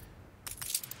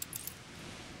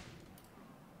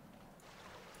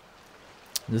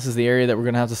 This is the area that we're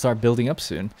going to have to start building up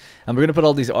soon. And we're going to put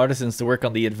all these artisans to work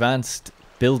on the advanced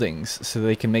buildings so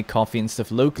they can make coffee and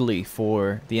stuff locally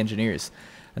for the engineers.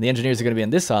 And the engineers are going to be on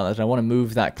this island, and I want to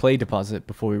move that clay deposit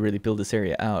before we really build this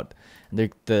area out.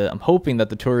 And I'm hoping that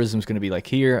the tourism is going to be like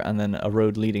here, and then a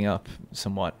road leading up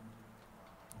somewhat.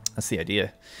 That's the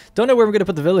idea. Don't know where we're going to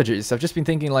put the villagers. I've just been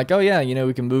thinking like, oh yeah, you know,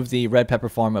 we can move the red pepper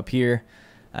farm up here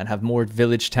and have more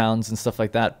village towns and stuff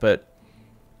like that, but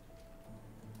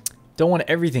don't want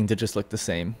everything to just look the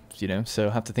same, you know, so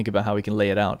have to think about how we can lay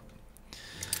it out.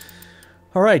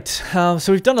 Alright, so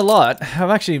we've done a lot.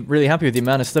 I'm actually really happy with the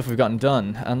amount of stuff we've gotten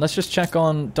done. And let's just check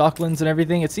on Docklands and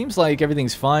everything. It seems like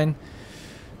everything's fine.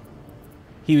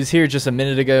 He was here just a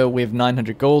minute ago. We have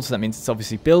 900 gold, so that means it's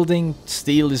obviously building.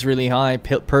 Steel is really high.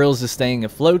 Pearls is staying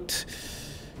afloat.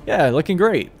 Yeah, looking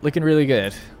great. Looking really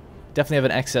good. Definitely have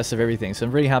an excess of everything, so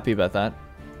I'm really happy about that.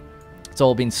 It's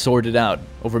all been sorted out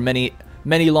over many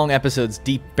long episodes,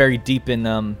 buried deep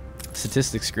in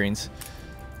statistics screens.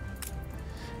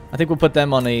 I think we'll put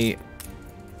them on a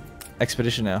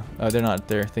expedition now. Oh, they're not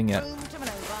their thing yet.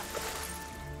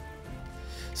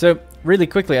 So, really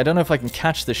quickly, I don't know if I can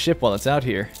catch the ship while it's out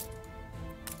here.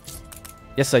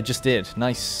 Yes, I just did.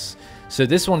 Nice. So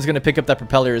this one's going to pick up that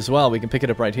propeller as well. We can pick it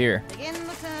up right here. Begin the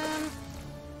turn.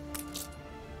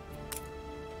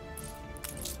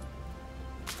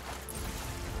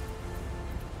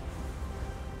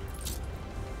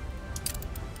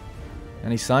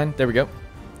 Any sign? There we go.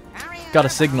 Got a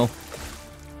signal.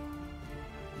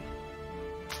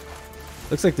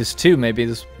 Looks like there's two, maybe.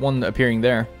 There's one appearing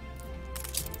there.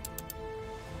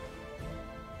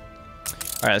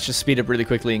 Alright, let's just speed up really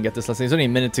quickly and get this. There's only a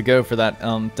minute to go for that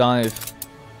dive.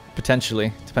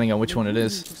 Potentially, depending on which one it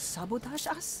is. To sabotage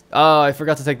us? Oh, I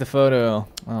forgot to take the photo.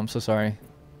 Oh, I'm so sorry.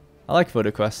 I like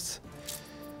photo quests.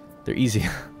 They're easy.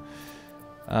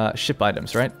 Ship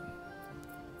items, right?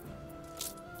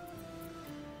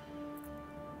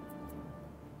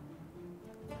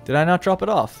 Did I not drop it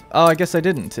off? Oh, I guess I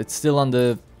didn't. It's still on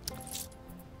the...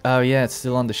 Oh, yeah, it's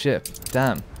still on the ship.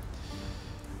 Damn.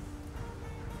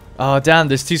 Oh, damn,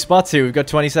 there's two spots here. We've got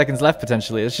 20 seconds left,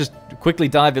 potentially. Let's just quickly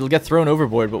dive. It'll get thrown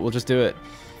overboard, but we'll just do it.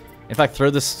 In fact,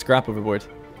 throw this scrap overboard.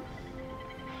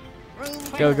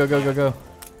 Go, go, go, go, go.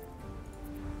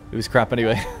 It was crap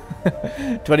anyway.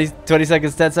 20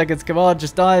 seconds, 10 seconds. Come on,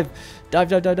 just dive. Dive,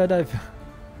 dive, dive, dive, dive.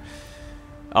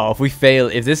 Oh, if we fail,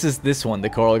 if this is this one, the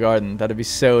Coral Garden, that'd be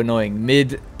so annoying.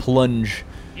 Mid-plunge.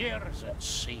 Years at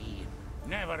sea.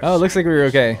 Never Oh, it looks like we were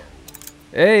sank okay.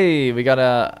 Hey, we got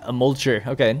a mulcher.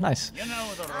 Okay, nice. so. You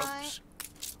know the ropes.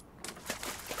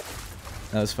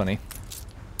 That was funny.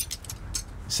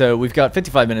 So we've got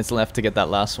 55 minutes left to get that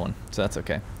last one, so that's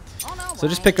okay. So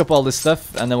just pick up all this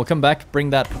stuff, and then we'll come back, bring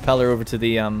that propeller over to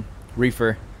the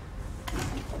reefer,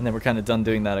 and then we're kind of done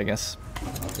doing that, I guess.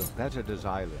 Competitor's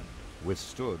island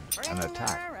withstood an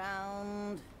attack.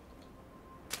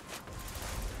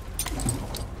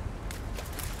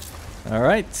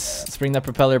 Alright, let's bring that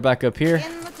propeller back up here.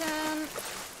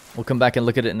 We'll come back and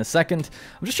look at it in a second.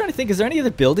 I'm just trying to think, is there any other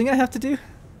building I have to do?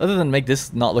 Other than make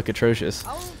this not look atrocious.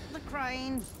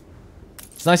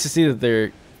 It's nice to see that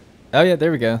they're... Oh yeah,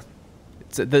 there we go.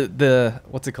 It's the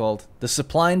what's it called? The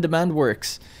supply and demand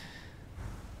works.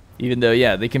 Even though,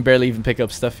 yeah, they can barely even pick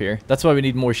up stuff here. That's why we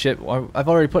need more ship. I've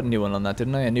already put a new one on that,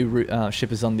 didn't I? A new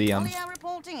ship is on the...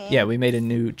 Yeah, we made a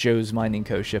new Joe's Mining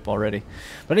Co. ship already.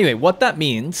 But anyway, what that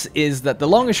means is that the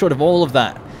long and short of all of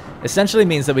that essentially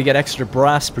means that we get extra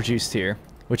brass produced here,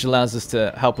 which allows us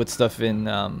to help with stuff in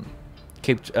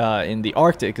in the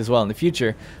Arctic as well in the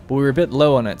future. But we were a bit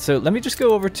low on it. So let me just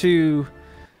go over to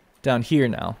down here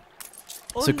now.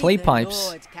 So clay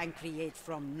pipes. Can create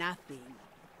from nothing.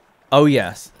 Oh,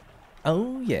 yes.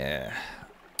 Oh, yeah.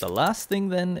 The last thing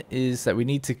then is that we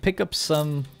need to pick up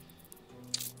some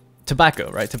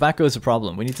tobacco, right? Tobacco is a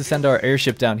problem. We need to send our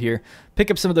airship down here, pick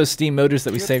up some of those steam motors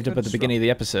that we saved up at the beginning of the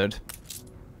episode.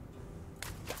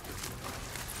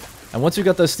 And once we've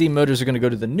got those steam motors, we're going to go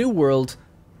to the New World,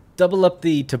 double up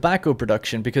the tobacco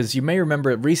production, because you may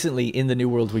remember recently in the New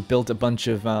World we built a bunch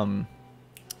of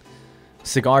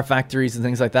cigar factories and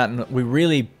things like that, and we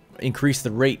really increased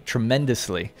the rate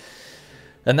tremendously.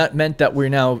 And that meant that we're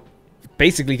now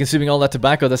basically consuming all that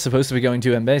tobacco that's supposed to be going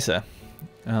to Mbesa.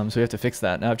 So we have to fix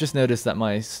that. Now I've just noticed that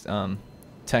my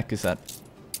tech is at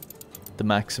the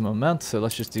maximum amount, so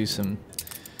let's just do some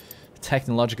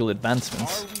technological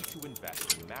advancements. Are we to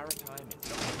invest in maritime,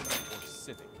 industrial, or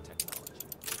civic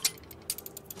technology?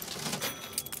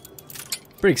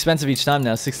 Pretty expensive each time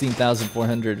now,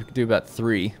 16,400. We could do about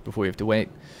 3 before we have to wait.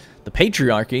 The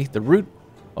patriarchy, the root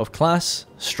of class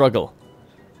struggle.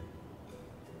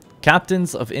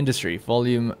 Captains of Industry,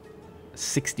 volume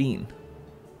 16.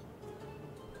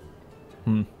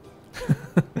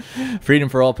 Freedom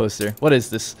for all poster. What is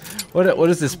this? What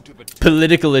is this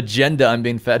political agenda I'm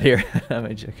being fed here?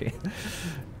 I'm joking.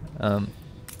 All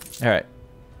right,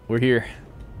 we're here.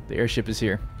 The airship is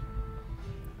here.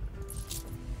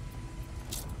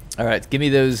 All right, give me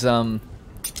those. Oh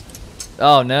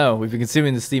no, we've been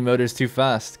consuming the steam motors too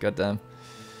fast. Goddamn.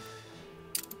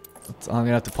 I'm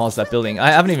gonna have to pause that building.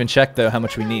 I haven't even checked though how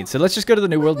much we need. So let's just go to the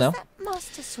new world now.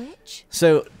 Master switch.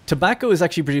 So tobacco is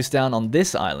actually produced down on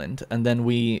this island, and then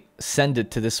we send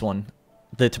it to this one.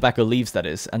 The tobacco leaves, that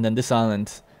is, and then this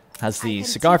island has the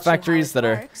cigar factories that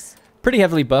are pretty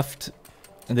heavily buffed,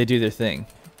 and they do their thing.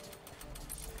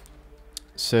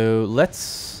 So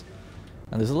let's.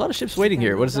 And there's a lot of ships waiting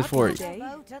here. What is it for?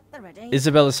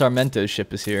 Isabella Sarmento's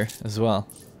ship is here as well.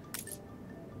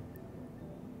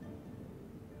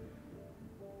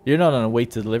 You're not on a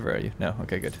wait to deliver, are you? No.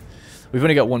 Okay, good. We've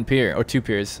only got one pier, or two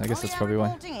piers. I guess that's probably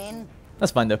why.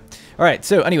 That's fine, though. Alright,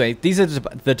 so anyway, these are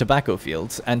the tobacco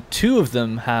fields, and 2 of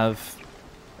them have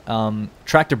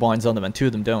tractor barns on them, and 2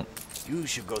 of them don't. You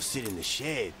should go sit in the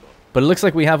shade. But it looks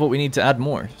like we have what we need to add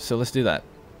more, so let's do that.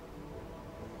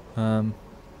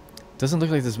 Doesn't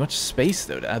look like there's much space,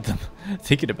 though, to add them.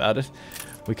 Thinking about it.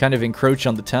 We kind of encroach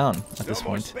on the town at this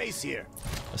point. Space here.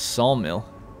 A sawmill.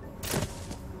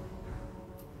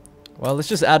 Well, let's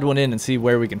just add one in and see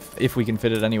where we can, if we can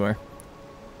fit it anywhere.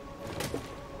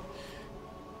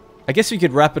 I guess we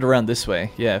could wrap it around this way,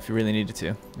 yeah, if you really needed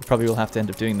to. We probably will have to end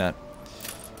up doing that.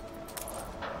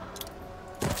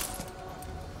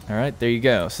 Alright, there you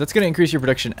go. So that's going to increase your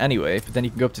production anyway, but then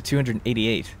you can go up to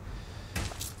 288.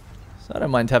 So I don't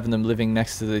mind having them living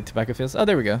next to the tobacco fields. Oh,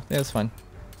 there we go. Yeah, that's fine.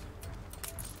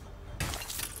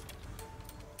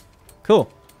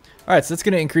 Cool. Alright, so that's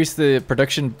going to increase the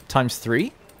production times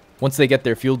 3. Once they get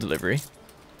their fuel delivery.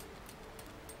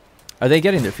 Are they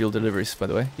getting their fuel deliveries, by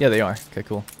the way? Yeah, they are. Okay,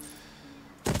 cool.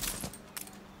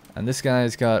 And this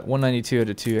guy's got 192 out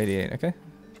of 288. Okay.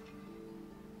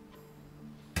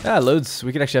 Ah, loads.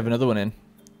 We could actually have another one in.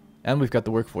 And we've got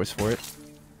the workforce for it.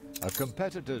 A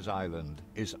competitor's island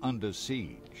is under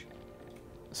siege.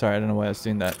 Sorry, I don't know why I was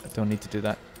doing that. I don't need to do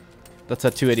that. That's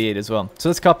at 288 as well. So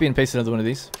let's copy and paste another one of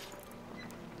these.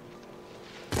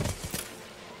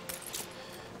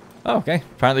 Oh, okay.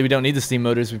 Apparently we don't need the steam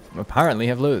motors. We apparently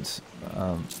have loads.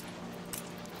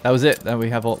 That was it. Then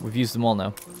we have all. We've used them all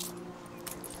now.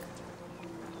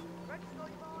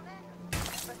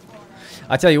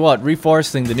 I tell you what,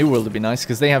 reforesting the new world would be nice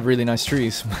because they have really nice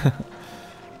trees.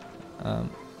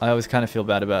 I always kind of feel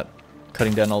bad about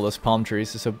cutting down all those palm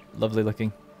trees. They're so lovely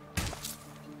looking.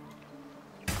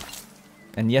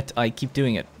 And yet I keep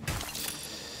doing it.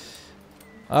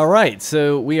 All right,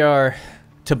 so we are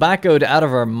tobaccoed out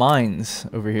of our mines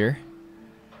over here.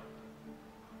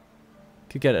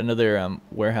 Could get another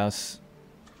warehouse.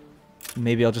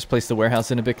 Maybe I'll just place the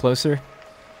warehouse in a bit closer.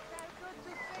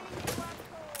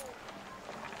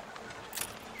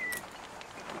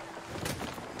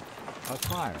 A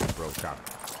fire broke out.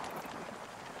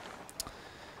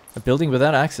 A building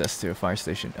without access to a fire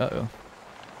station. Uh-oh.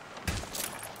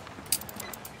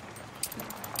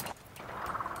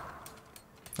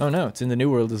 Oh no, it's in the new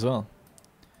world as well.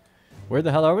 Where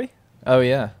the hell are we? Oh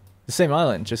yeah, the same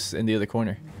island, just in the other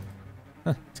corner.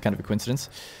 Huh, it's kind of a coincidence.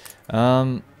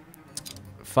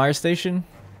 Fire station.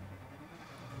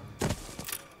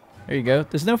 There you go.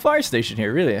 There's no fire station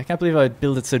here, really. I can't believe I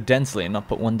build it so densely and not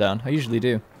put one down. I usually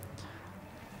do.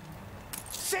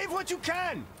 Save what you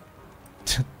can.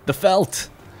 The felt.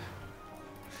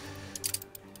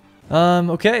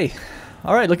 Okay.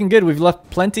 Alright, looking good. We've left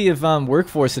plenty of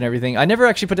workforce and everything. I never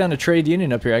actually put down a trade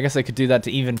union up here. I guess I could do that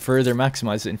to even further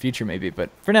maximize it in future maybe. But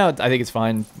for now, I think it's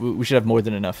fine. We should have more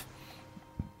than enough.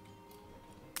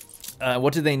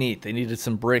 What do they need? They needed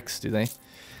some bricks, do they?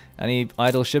 Any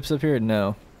idle ships up here?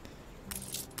 No.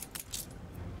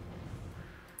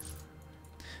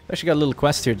 Actually got a little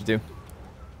quest here to do.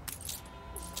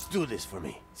 Do this for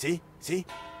me. See? See?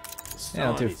 The Yeah,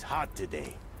 I'll sun do. is hot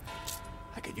today.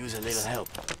 I could use a little help.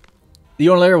 The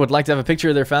owner would like to have a picture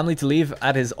of their family to leave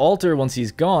at his altar once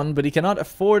he's gone, but he cannot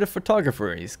afford a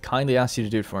photographer. He's kindly asked you to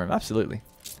do it for him. Absolutely.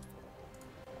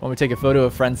 Want me to take a photo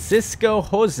of Francisco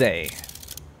Jose?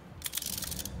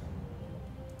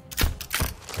 There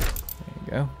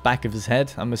you go. Back of his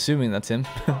head. I'm assuming that's him.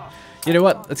 You know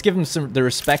what? Let's give him the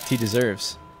respect he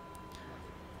deserves.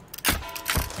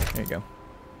 There you go.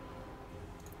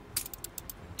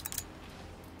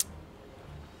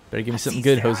 Better give me something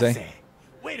good, Jose.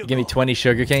 Give me 20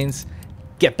 sugar canes.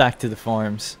 Get back to the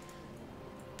farms.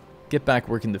 Get back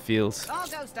working the fields.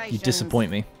 You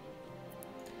disappoint me.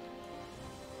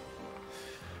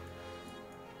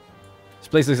 This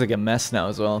place looks like a mess now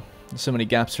as well. There's so many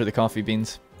gaps for the coffee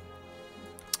beans.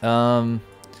 Oh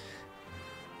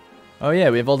yeah,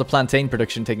 we have all the plantain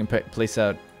production taking place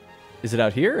out. Is it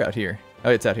out here or out here? Oh,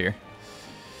 it's out here.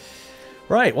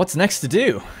 Right, what's next to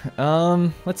do?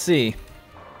 Let's see.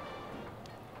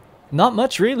 Not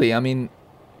much really. I mean,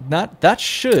 that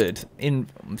should, in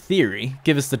theory,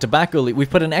 give us the tobacco. We've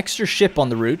put an extra ship on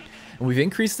the route, and we've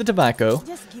increased the tobacco.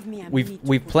 Just give me a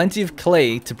We've plenty of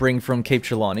clay to bring from Cape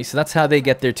Trelawney, so that's how they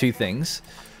get their two things.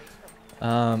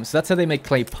 So that's how they make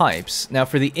clay pipes. Now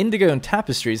for the indigo and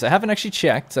tapestries, I haven't actually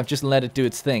checked. I've just let it do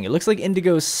its thing. It looks like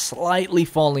indigo is slightly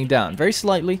falling down, very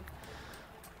slightly.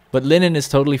 But linen is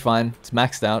totally fine. It's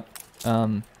maxed out.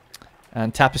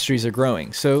 And tapestries are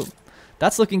growing. So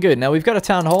that's looking good. Now we've got a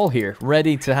town hall here,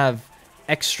 ready to have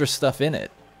extra stuff in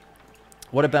it.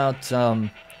 What about,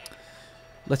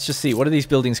 let's just see. What are these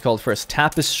buildings called first?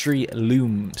 Tapestry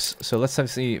looms. So let's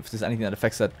see if there's anything that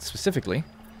affects that specifically.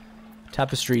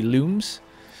 Tapestry looms.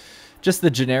 Just the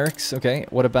generics, okay.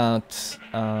 What about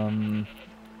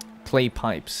clay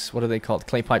pipes? What are they called?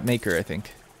 Clay pipe maker, I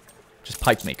think. Just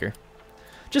pipe maker.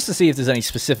 Just to see if there's any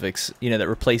specifics, you know, that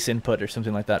replace input or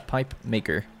something like that. Pipe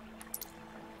maker.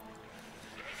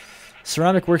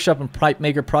 Ceramic workshop and pipe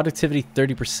maker productivity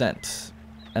 30%.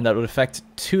 And that would affect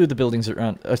 2 of the buildings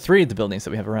around, or 3 of the buildings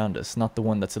that we have around us, not the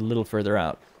one that's a little further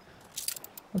out.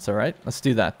 That's alright. Let's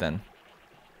do that then.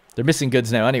 They're missing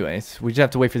goods now anyways. We just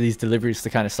have to wait for these deliveries to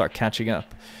kind of start catching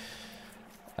up.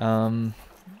 So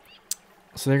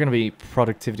they're going to be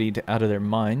productivity out of their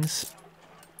minds.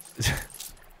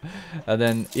 And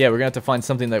then, yeah, we're going to have to find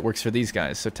something that works for these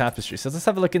guys. So tapestries. So let's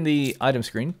have a look in the item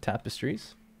screen.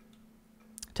 Tapestries.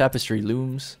 Tapestry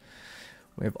looms.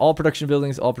 We have all production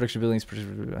buildings, all production buildings.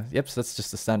 Yep, so that's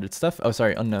just the standard stuff. Oh,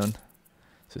 sorry, unknown.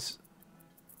 So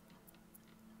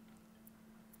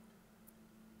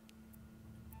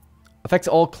affects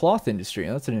all cloth industry.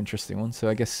 Oh, that's an interesting one. So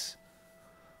I guess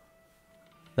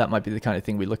that might be the kind of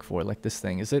thing we look for, like this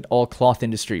thing. Is it? All cloth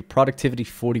industry. Productivity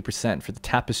 40% for the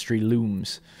tapestry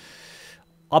looms.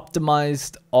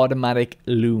 Optimized automatic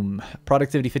loom.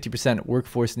 Productivity 50%.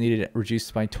 Workforce needed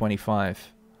reduced by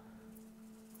 25.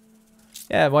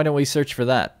 Yeah, why don't we search for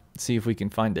that? See if we can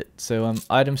find it. So,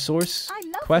 item source, I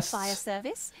love quests, the fire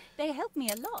service. They help me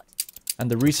a lot. and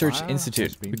the Research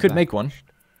Institute. We could make one.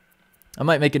 I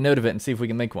might make a note of it and see if we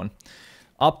can make one.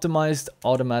 Optimized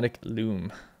automatic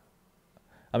loom.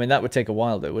 I mean, that would take a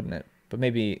while though, wouldn't it? But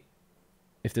maybe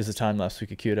if there's a time lapse, we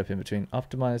could queue it up in between.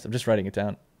 Optimized. I'm just writing it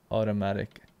down.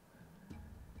 Automatic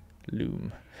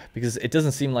loom. Because it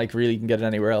doesn't seem like really you can get it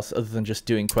anywhere else other than just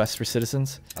doing quests for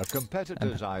citizens. A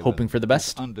competitor's island hoping for the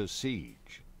best. is under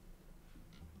siege.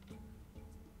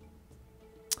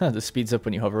 Huh, this speeds up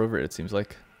when you hover over it, it seems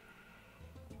like.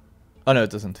 Oh, no,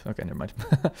 it doesn't. Okay, never mind.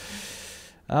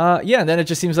 Yeah, and then it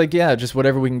just seems like, yeah, just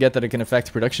whatever we can get that it can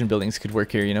affect production buildings could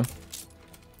work here, you know?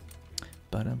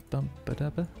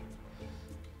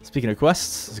 Speaking of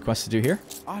quests, there's a quest to do here.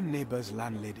 Our neighbor's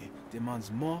landlady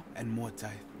demands more and more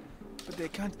tithe. But they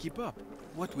can't keep up.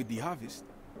 What with the harvest?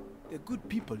 They're good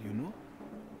people, you know.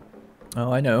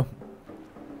 Oh, I know.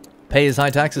 Pay his high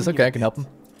taxes. Okay, I can help him.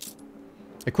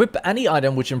 Equip any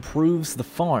item which improves the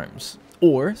farms.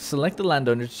 Or select the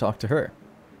landowner to talk to her.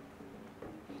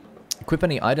 Equip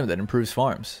any item that improves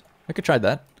farms. I could try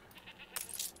that.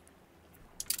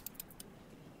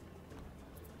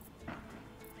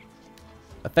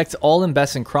 Affects all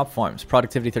invests in crop farms.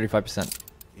 Productivity 35%.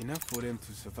 Enough for them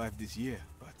to survive this year,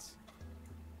 but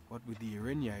what would the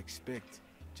Irenia expect?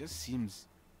 Just seems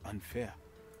unfair.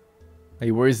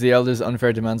 He worries the elders'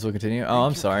 unfair demands will continue. Oh,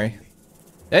 I'm sorry.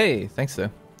 Hey, thanks though.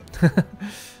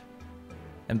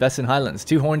 Invest in Highlands.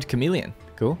 2-horned chameleon.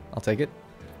 Cool, I'll take it.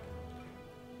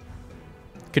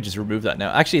 Could just remove that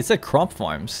now. Actually, it said crop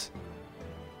farms.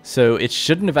 So it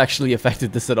shouldn't have actually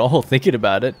affected this at all, thinking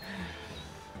about it.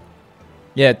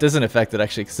 Yeah, it doesn't affect it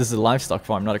actually, because this is a livestock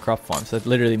farm, not a crop farm. So it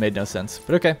literally made no sense.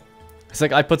 But okay. It's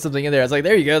like, I put something in there. I was like,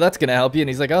 there you go, that's going to help you. And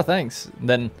he's like, oh, thanks. And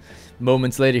then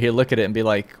moments later, he'll look at it and be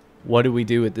like, what do we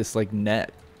do with this, like,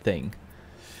 net thing?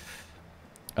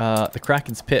 The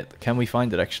Kraken's Pit. Can we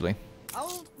find it, actually?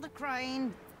 Hold the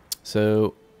crane.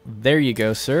 So, there you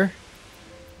go, sir.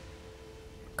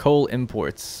 Coal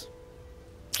imports.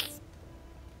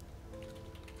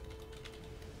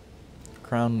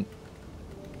 Crown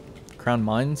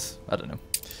Mines? I don't know.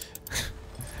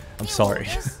 I'm sorry.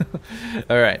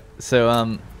 Alright,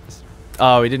 so,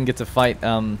 oh, we didn't get to fight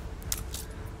that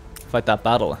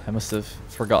battle. I must have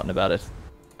forgotten about it.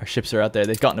 Our ships are out there.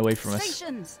 They've gotten away from us.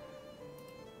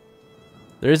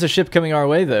 There is a ship coming our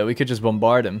way, though. We could just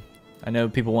bombard him. I know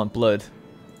people want blood.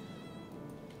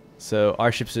 So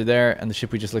our ships are there, and the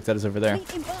ship we just looked at is over there.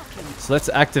 Fleet embarking. So let's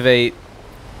activate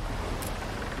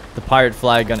the pirate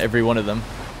flag on every one of them.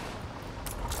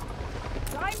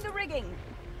 Time the rigging.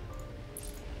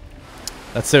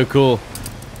 That's so cool.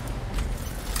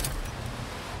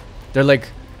 They're like,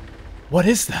 what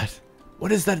is that?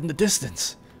 What is that in the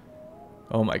distance?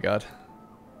 Oh my god.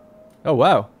 Oh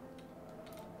wow.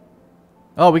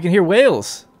 Oh, we can hear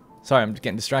whales. Sorry, I'm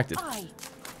getting distracted. Aye.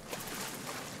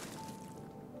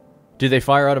 Do they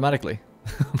fire automatically?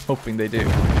 I'm hoping they do.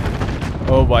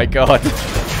 Oh my god.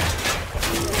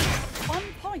 On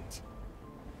point.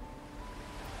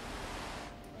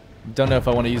 Don't know if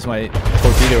I want to use my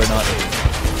torpedo or not.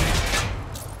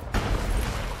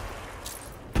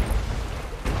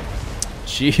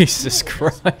 Jesus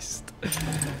Christ.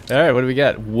 Alright, what do we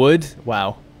get? Wood?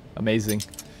 Wow. Amazing.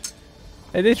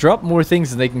 Hey, they drop more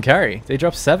things than they can carry. They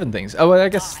drop 7 things. Oh, well, I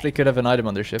guess they could have an item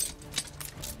on their ship.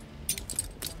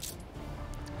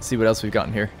 Let's see what else we've got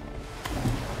in here.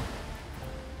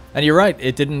 And you're right,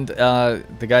 it didn't,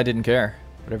 the guy didn't care.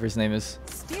 Whatever his name is.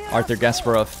 Arthur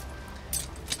Gasparov.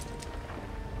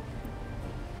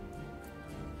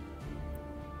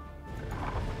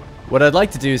 What I'd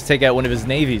like to do is take out one of his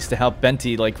navies to help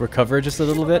Benty, like, recover just a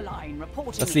little bit.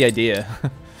 That's the idea.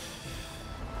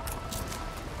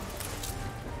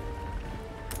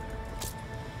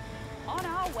 On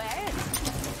our way.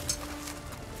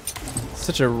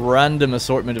 Such a random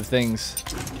assortment of things.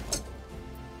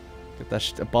 Get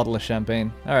that a bottle of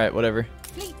champagne. Alright, whatever.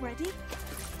 Fleet ready.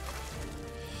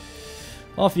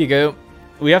 Off you go.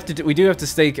 We have to. We do have to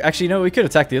stake. Actually, no, we could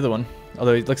attack the other one.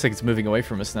 Although it looks like it's moving away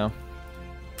from us now.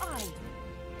 Aye.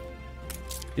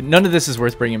 None of this is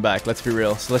worth bringing back. Let's be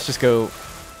real. So let's just go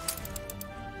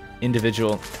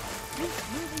individual.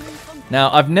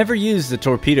 Now, I've never used the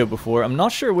torpedo before. I'm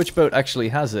not sure which boat actually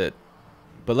has it.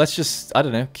 But let's just, I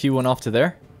don't know, cue one off to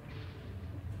there.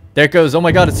 There it goes. Oh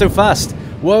my god, it's so fast.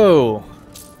 Whoa.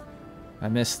 I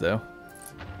missed, though.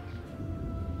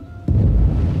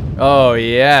 Oh,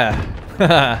 yeah.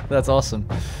 That's awesome.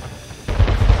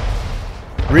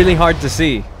 Really hard to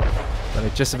see. But I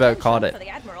just about caught it.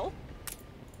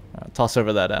 Toss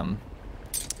over that,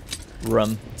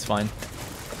 rum. It's fine.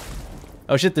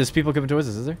 Oh shit, there's people coming towards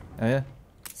us, is there? Oh yeah.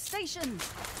 Station.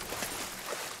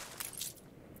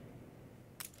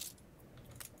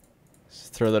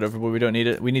 Just throw that overboard. We don't need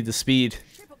it. We need the speed.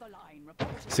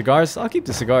 Cigars? I'll keep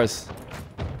the cigars.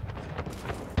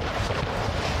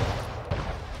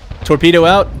 Torpedo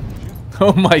out.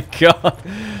 Oh my god.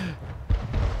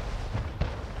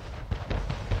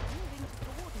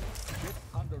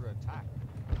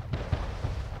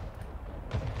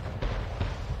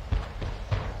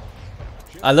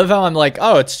 I love how I'm like,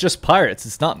 oh, it's just pirates.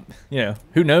 It's not, you know,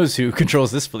 who knows who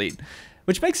controls this fleet.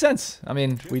 Which makes sense. I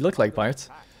mean, we look like pirates.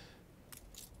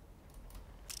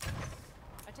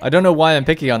 I don't know why I'm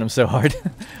picking on him so hard.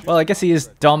 Well, I guess he is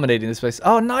dominating this place.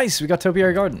 Oh, nice! We got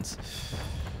Topiary Gardens.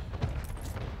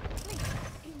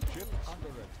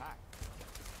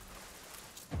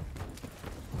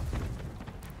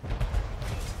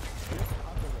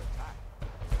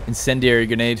 Incendiary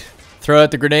grenade. Throw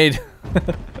out the grenade.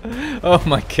 Oh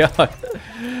my god.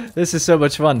 This is so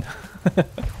much fun.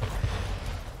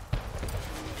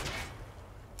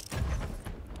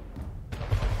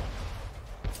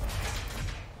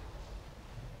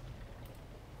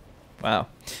 Wow.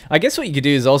 I guess what you could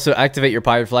do is also activate your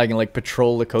pirate flag and like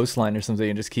patrol the coastline or something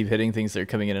and just keep hitting things that are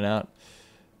coming in and out.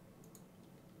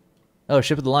 Oh,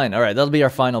 ship of the line. Alright, that'll be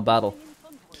our final battle.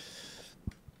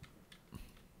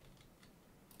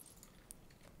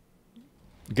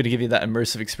 I'm gonna give you that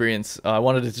immersive experience. I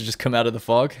wanted it to just come out of the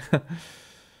fog.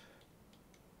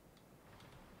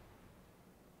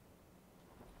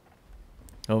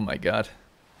 Oh my god.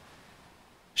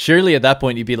 Surely at that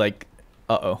point you'd be like,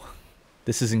 uh-oh,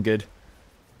 this isn't good.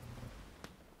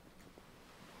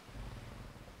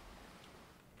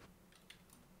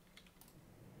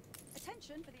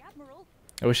 Attention for the Admiral.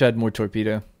 I wish I had more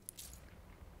torpedo.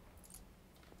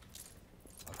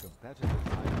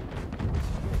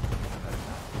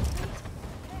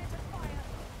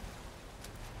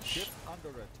 Ship under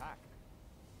attack.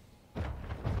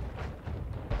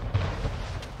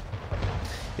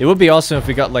 It would be awesome if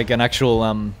we got like an actual,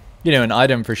 you know, an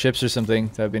item for ships or something.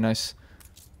 That would be nice.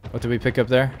 What did we pick up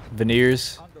there?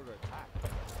 Veneers.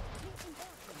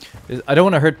 I don't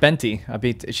want to hurt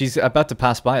Benty. She's about to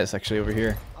pass by us actually over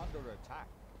here.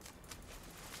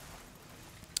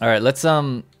 All right, let's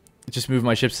just move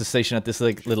my ships to station at this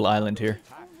like little island here.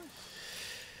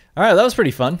 All right, that was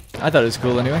pretty fun. I thought it was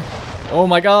cool anyway. Oh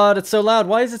my god, it's so loud.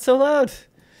 Why is it so loud?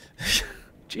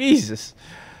 Jesus.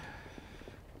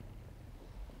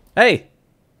 Hey.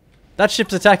 That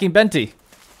ship's attacking Benti.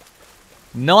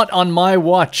 Not on my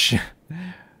watch.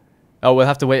 Oh, we'll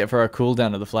have to wait for our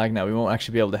cooldown of the flag now. We won't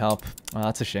actually be able to help. Oh,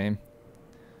 that's a shame.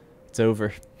 It's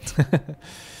over.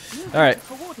 Alright.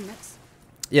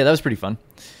 Yeah, that was pretty fun.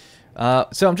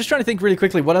 So I'm just trying to think really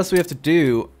quickly what else we have to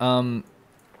do.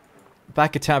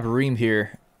 Back at Tabarim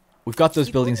here. We've got those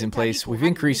buildings in place. We've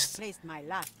increased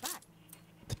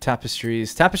the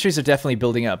tapestries. Tapestries are definitely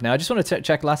building up. Now, I just want to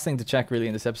check, last thing to check really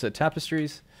in this episode.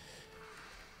 Tapestries.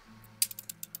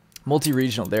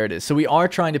 Multi-regional, there it is. So we are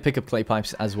trying to pick up clay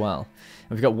pipes as well.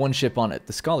 And we've got one ship on it,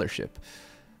 the Scholarship.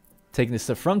 Taking this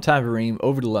stuff from Tabarim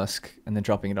over to Lusk and then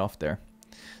dropping it off there.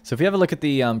 So if you have a look at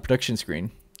the production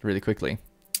screen really quickly.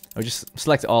 I'll just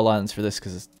select all islands for this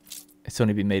because it's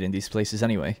only been made in these places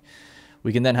anyway.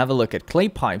 We can then have a look at clay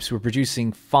pipes. We're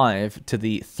producing 5 to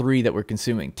the 3 that we're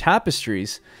consuming.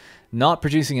 Tapestries, not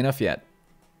producing enough yet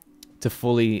to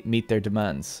fully meet their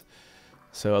demands.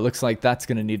 So it looks like that's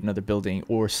going to need another building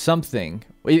or something.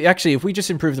 Actually, if we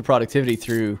just improve the productivity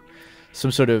through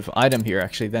some sort of item here,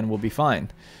 actually, then we'll be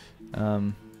fine.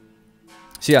 So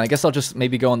yeah, I guess I'll just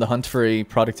maybe go on the hunt for a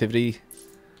productivity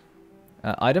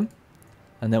item.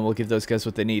 And then we'll give those guys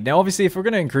what they need. Now, obviously, if we're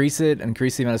going to increase the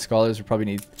amount of scholars, we'll probably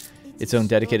need its own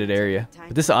dedicated area.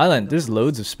 But this island, there's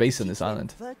loads of space on this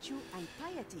island. Virtue and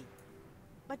piety.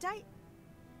 But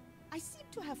I seem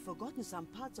to have forgotten some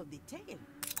parts of the tale.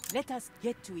 Let us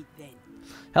get to it then.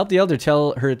 Help the elder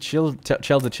tell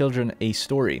the children a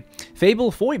story.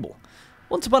 Fable, foible.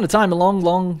 Once upon a time, a long,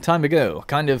 long time ago,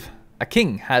 a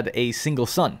king had a single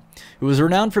son, who was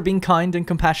renowned for being kind and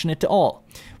compassionate to all.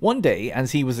 One day,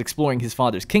 as he was exploring his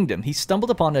father's kingdom, he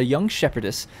stumbled upon a young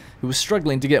shepherdess who was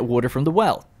struggling to get water from the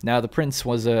well. Now, the prince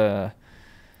was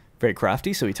very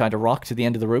crafty, so he tied a rock to the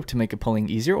end of the rope to make it pulling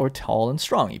easier, or tall and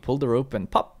strong. He pulled the rope and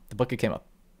pop, the bucket came up.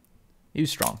 He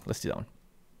was strong. Let's do that one.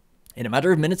 In a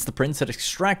matter of minutes, the prince had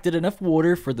extracted enough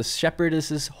water for the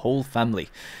shepherdess's whole family.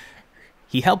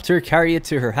 He helped her carry it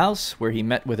to her house, where he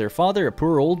met with her father, a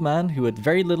poor old man who had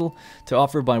very little to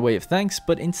offer by way of thanks,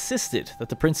 but insisted that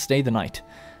the prince stay the night.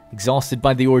 Exhausted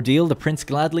by the ordeal, the prince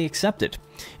gladly accepted.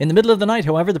 In the middle of the night,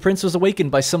 however, the prince was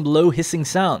awakened by some low hissing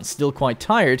sound. Still quite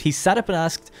tired, he sat up and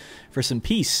asked for some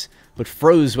peace, but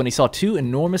froze when he saw 2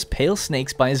 enormous pale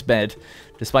snakes by his bed.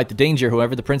 Despite the danger,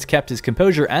 however, the prince kept his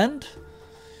composure and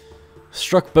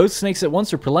struck both snakes at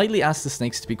once, or politely asked the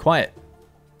snakes to be quiet.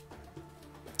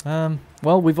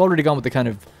 Well, we've already gone with the kind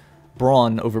of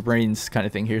brawn over brains kind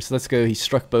of thing here, so let's go. He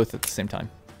struck both at the same time.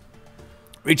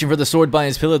 Reaching for the sword by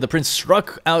his pillow, the prince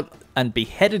struck out and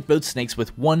beheaded both snakes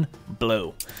with one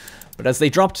blow. But as they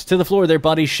dropped to the floor, their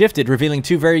bodies shifted, revealing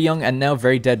 2 very young and now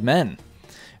very dead men.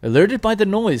 Alerted by the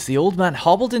noise, the old man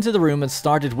hobbled into the room and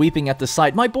started weeping at the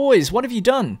sight. "My boys, what have you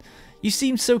done? You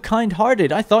seemed so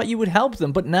kind-hearted. I thought you would help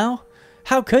them, but now?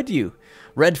 How could you?"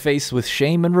 Red-faced with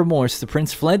shame and remorse, the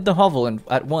prince fled the hovel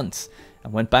at once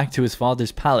and went back to his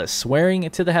father's palace, swearing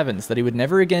to the heavens that he would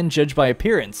never again judge by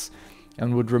appearance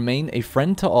and would remain a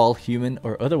friend to all, human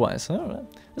or otherwise. Oh,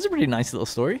 that's a pretty nice little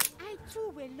story. I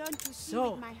too will learn to see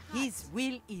with my heart. His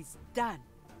will is done.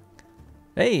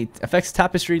 Hey, affects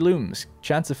tapestry looms.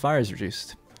 Chance of fire is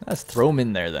reduced. Let's throw them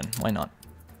in there then. Why not?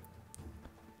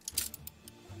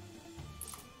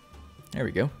 There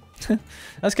we go.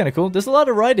 That's kind of cool. There's a lot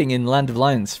of writing in Land of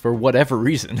Lions for whatever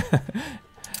reason.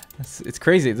 It's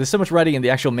crazy. There's so much writing in the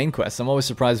actual main quest. I'm always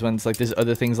surprised when it's like there's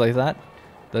other things like that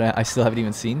I still haven't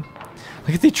even seen.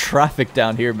 Look at the traffic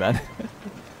down here, man.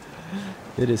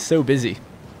 It is so busy.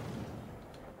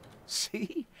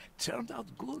 See? Turned out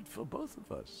good for both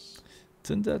of us.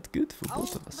 Turned out good for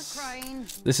both of The us. crying.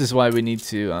 This is why we need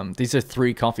to, these are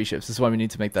 3 coffee ships. This is why we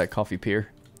need to make that coffee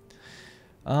pier.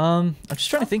 I'm just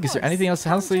trying to think, is there anything else?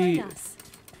 How's the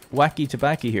wacky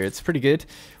tobacco here? It's pretty good.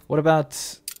 What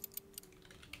about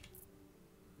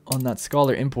on that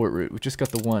scholar import route? We just got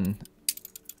the 1.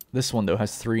 This one, though,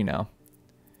 has 3 now.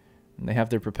 And they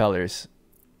have their propellers.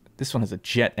 This one has a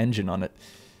jet engine on it.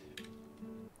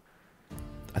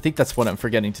 I think that's what I'm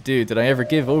forgetting to do. Did I ever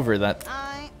give over that?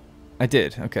 I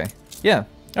did. Okay. Yeah.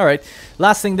 All right.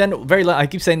 Last thing then. I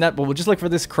keep saying that, but we'll just look for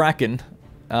this Kraken.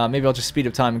 Maybe I'll just speed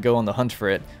up time and go on the hunt for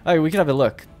it. All right, we can have a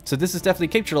look. So this is definitely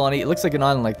Cape Trelawney. It looks like an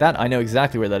island like that. I know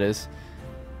exactly where that is.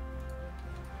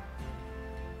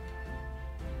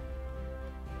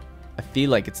 I feel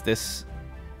like it's this.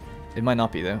 It might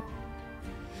not be, though.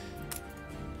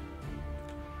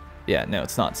 Yeah, no,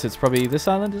 it's not. So it's probably this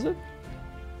island, is it?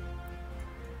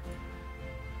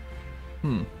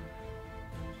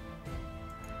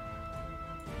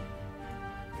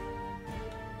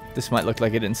 This might look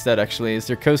like it instead, actually. Is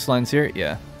there coastlines here?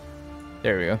 Yeah.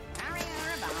 There we go.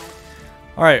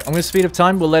 Alright, I'm going to speed up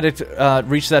time. We'll let it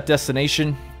reach that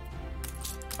destination.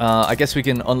 I guess we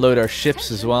can unload our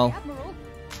ships as well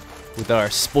with our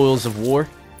spoils of war.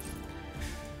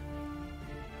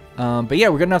 But yeah,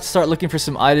 we're going to have to start looking for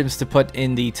some items to put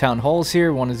in the town halls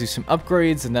here. We want to do some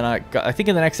upgrades, and then I think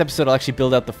in the next episode I'll actually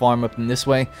build out the farm up in this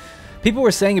way. People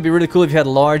were saying it'd be really cool if you had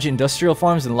large industrial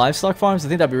farms and livestock farms. I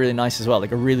think that'd be really nice as well,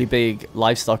 like a really big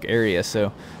livestock area.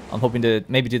 So I'm hoping to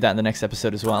maybe do that in the next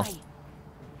episode as well.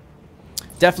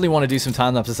 Definitely want to do some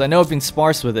time lapses. I know I've been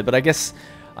sparse with it, but I guess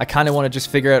I kind of want to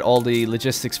just figure out all the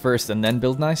logistics first and then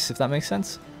build nice, if that makes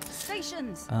sense.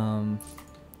 Stations.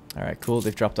 Alright, cool.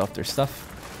 They've dropped off their stuff.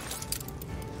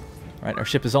 Alright, our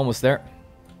ship is almost there.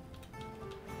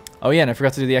 Oh yeah, and I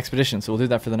forgot to do the expedition, so we'll do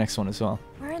that for the next one as well.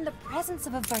 We're in the presence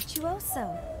of a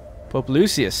virtuoso. Pope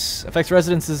Lucius affects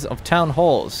residences of town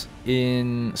halls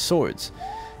in swords.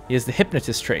 He has the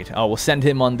hypnotist trait. Oh, we'll send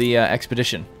him on the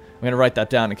expedition. I'm going to write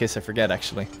that down in case I forget,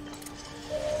 actually.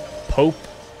 Pope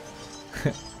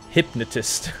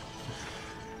hypnotist.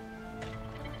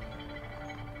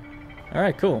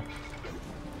 Alright, cool.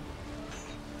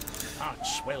 Heart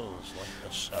swells like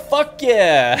the sun. Fuck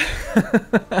yeah!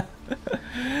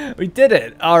 We did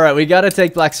it! Alright, we gotta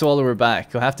take Black Swallower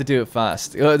back. We'll have to do it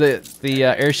fast. The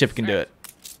airship can do it.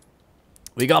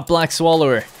 We got Black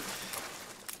Swallower.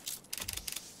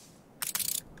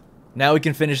 Now we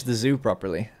can finish the zoo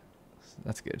properly.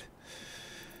 That's good.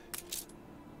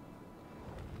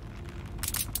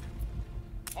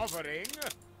 Hovering.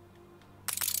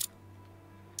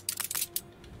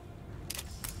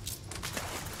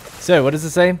 So, what does it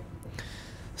say?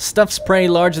 Stuffs prey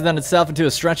larger than itself into a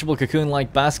stretchable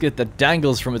cocoon-like basket that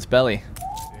dangles from its belly.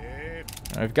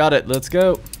 I've got it. Let's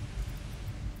go.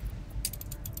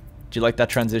 Did you like that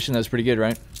transition? That was pretty good,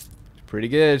 right? Pretty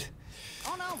good.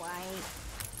 On our way.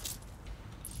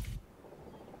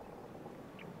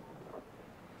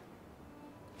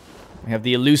 We have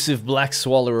the elusive Black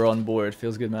Swallower on board.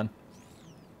 Feels good, man.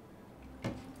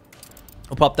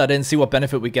 I'll pop that in, see what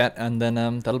benefit we get, and then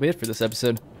that'll be it for this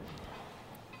episode.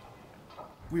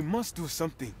 We must do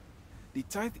something. The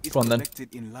tithe is Come on, then.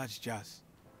 collected in large jars.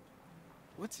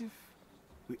 What if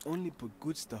we only put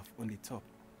good stuff on the top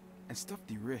and stuff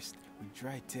the rest with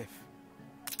dry teff?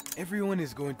 Everyone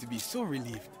is going to be so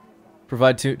relieved.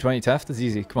 Provide 20 taft? That's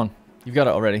easy. Come on. You've got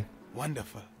it already.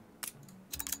 Wonderful.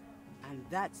 And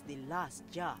that's the last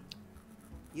jar.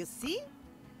 You see?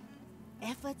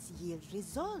 Efforts yield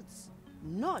results,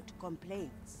 not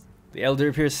complaints. The elder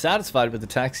appears satisfied with the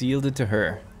tax yielded to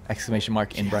her. Exclamation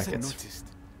mark in She hasn't brackets. noticed.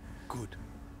 Good.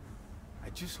 I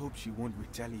just hope she won't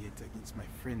retaliate against my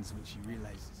friends when she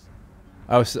realizes.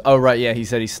 Oh, oh right, yeah. He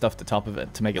said he stuffed the top of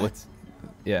it to make it look.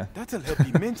 Yeah. That'll help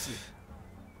immensely.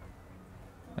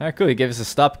 Alright, cool. He gave us a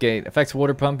stop gate. Affects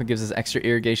water pump and gives us extra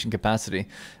irrigation capacity.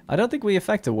 I don't think we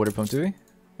affect a water pump, do we?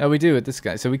 Oh, we do with this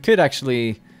guy. So we could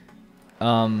actually...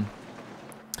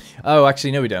 Oh,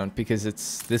 actually, no, we don't, because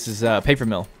this is a paper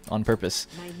mill on purpose.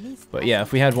 But yeah,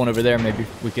 if we had one over there, maybe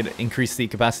we could increase the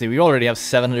capacity. We already have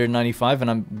 795,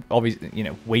 and I'm obviously, you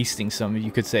know, wasting some,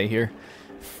 you could say, here,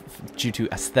 due to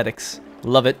aesthetics.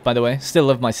 Love it, by the way. Still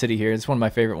love my city here. It's one of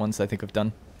my favorite ones I think I've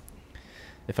done.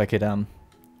 If I could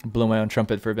blow my own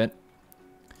trumpet for a bit.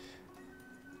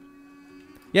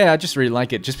 Yeah, I just really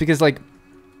like it, just because, like,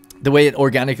 the way it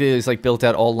organically is like built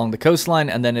out all along the coastline,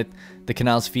 and then the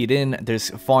canals feed in. There's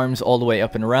farms all the way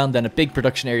up and around, then a big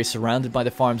production area surrounded by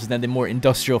the farms, and then the more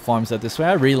industrial farms out this way.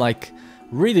 I really like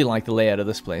the layout of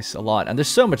this place a lot, and there's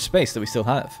so much space that we still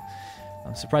have.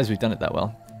 I'm surprised we've done it that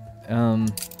well.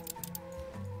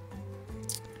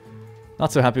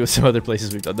 Not so happy with some other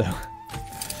places we've done though.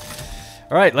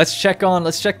 All right, let's check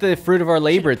the fruit of our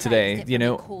labor today. You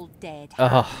know,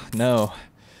 oh no.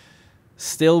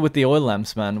 Still with the oil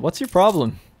lamps, man. What's your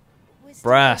problem?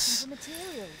 Brass.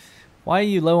 Why are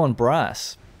you low on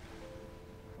brass?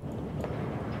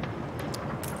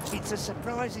 It's a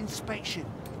surprise inspection.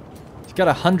 You've got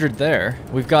 100 there.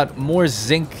 We've got more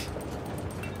zinc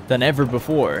than ever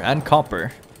before, and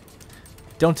copper.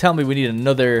 Don't tell me we need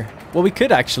another... Well, we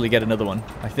could actually get another one,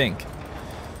 I think.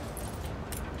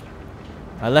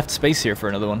 I left space here for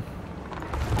another one.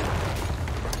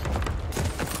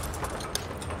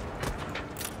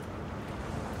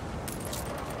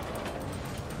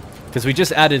 Because we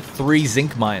just added 3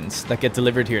 zinc mines that get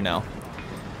delivered here now.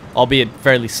 Albeit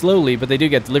fairly slowly, but they do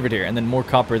get delivered here. And then more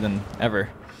copper than ever.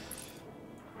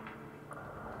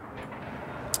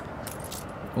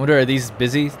 I wonder, are these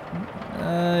busy?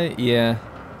 Yeah.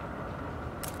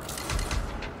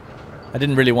 I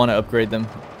didn't really want to upgrade them.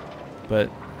 But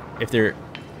if they're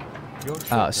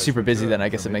super busy, then I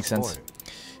guess it makes sense.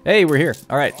 Hey, we're here.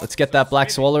 Alright, let's get that Black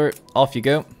Swallower. Off you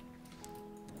go.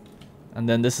 And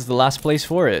then this is the last place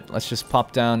for it. Let's just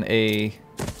pop down a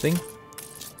thing.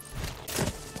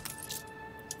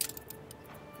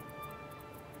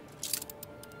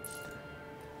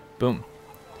 Boom.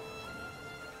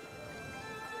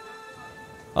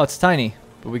 Oh, it's tiny,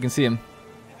 but we can see him.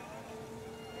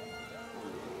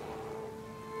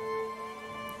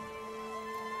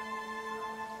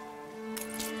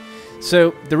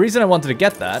 So, the reason I wanted to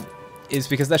get that is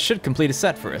because that should complete a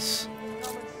set for us.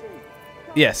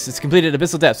 Yes, it's completed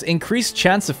Abyssal Depths. Increased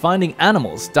chance of finding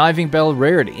animals. Diving bell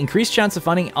rarity. Increased chance of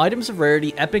finding items of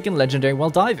rarity, epic and legendary while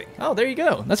diving. Oh, there you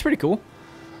go. That's pretty cool.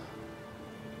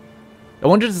 I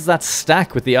wonder does that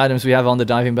stack with the items we have on the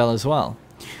diving bell as well.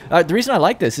 The reason I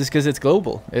like this is because it's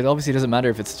global. It obviously doesn't matter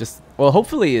if it's just... Well,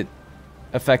 hopefully it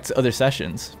affects other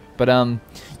sessions. But,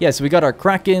 yeah, so we got our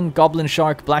Kraken, Goblin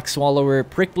Shark, Black Swallower,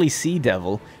 Prickly Sea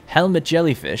Devil, Helmet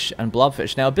Jellyfish, and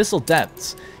Blobfish. Now, Abyssal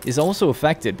Depths is also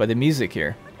affected by the music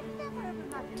here.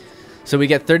 So we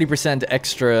get 30%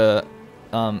 extra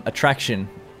attraction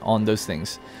on those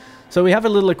things. So we have a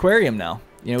little aquarium now.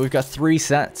 You know, we've got 3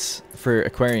 sets for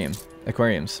aquariums,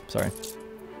 sorry.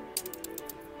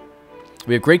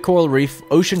 We have Great Coral Reef,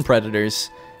 Ocean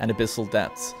Predators, and Abyssal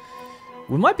Depths.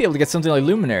 We might be able to get something like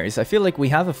Luminaries. I feel like we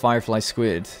have a Firefly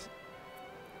Squid.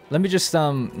 Let me just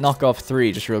knock off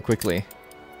 3 just real quickly.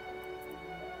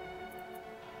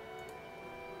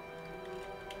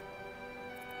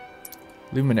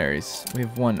 Luminaries. We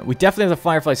have 1. We definitely have the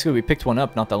Firefly Squid. We picked one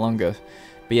up not that long ago.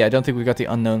 But yeah, I don't think we got the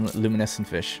unknown luminescent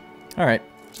fish. Alright,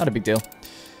 not a big deal.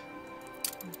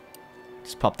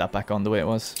 Just pop that back on the way it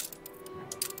was.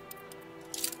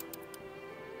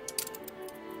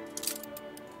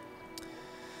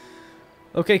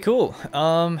 Okay, cool.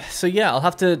 So yeah, I'll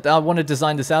have to... I want to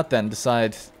design this out then.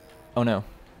 Decide... Oh no.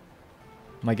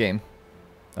 My game.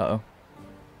 Uh-oh.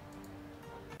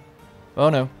 Oh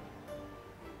no.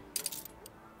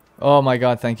 Oh my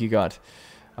god, thank you god.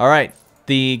 Alright,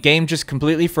 the game just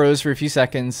completely froze for a few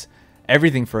seconds.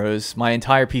 Everything froze. My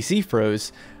entire PC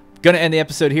froze. Gonna end the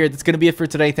episode here. That's gonna be it for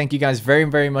today. Thank you guys very,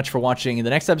 very much for watching. In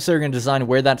the next episode, we're gonna design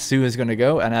where that zoo is gonna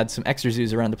go and add some extra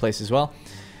zoos around the place as well.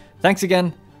 Thanks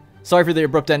again. Sorry for the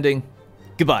abrupt ending.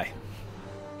 Goodbye.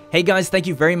 Hey guys, thank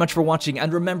you very much for watching,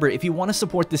 and remember, if you want to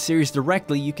support this series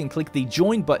directly, you can click the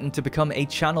join button to become a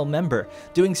channel member.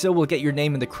 Doing so will get your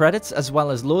name in the credits, as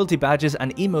well as loyalty badges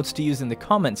and emotes to use in the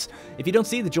comments. If you don't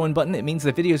see the join button, it means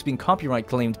the video is being copyright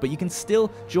claimed, but you can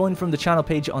still join from the channel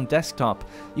page on desktop.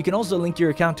 You can also link your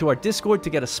account to our Discord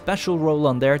to get a special role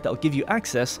on there that will give you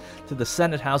access to the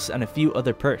Senate House and a few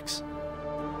other perks.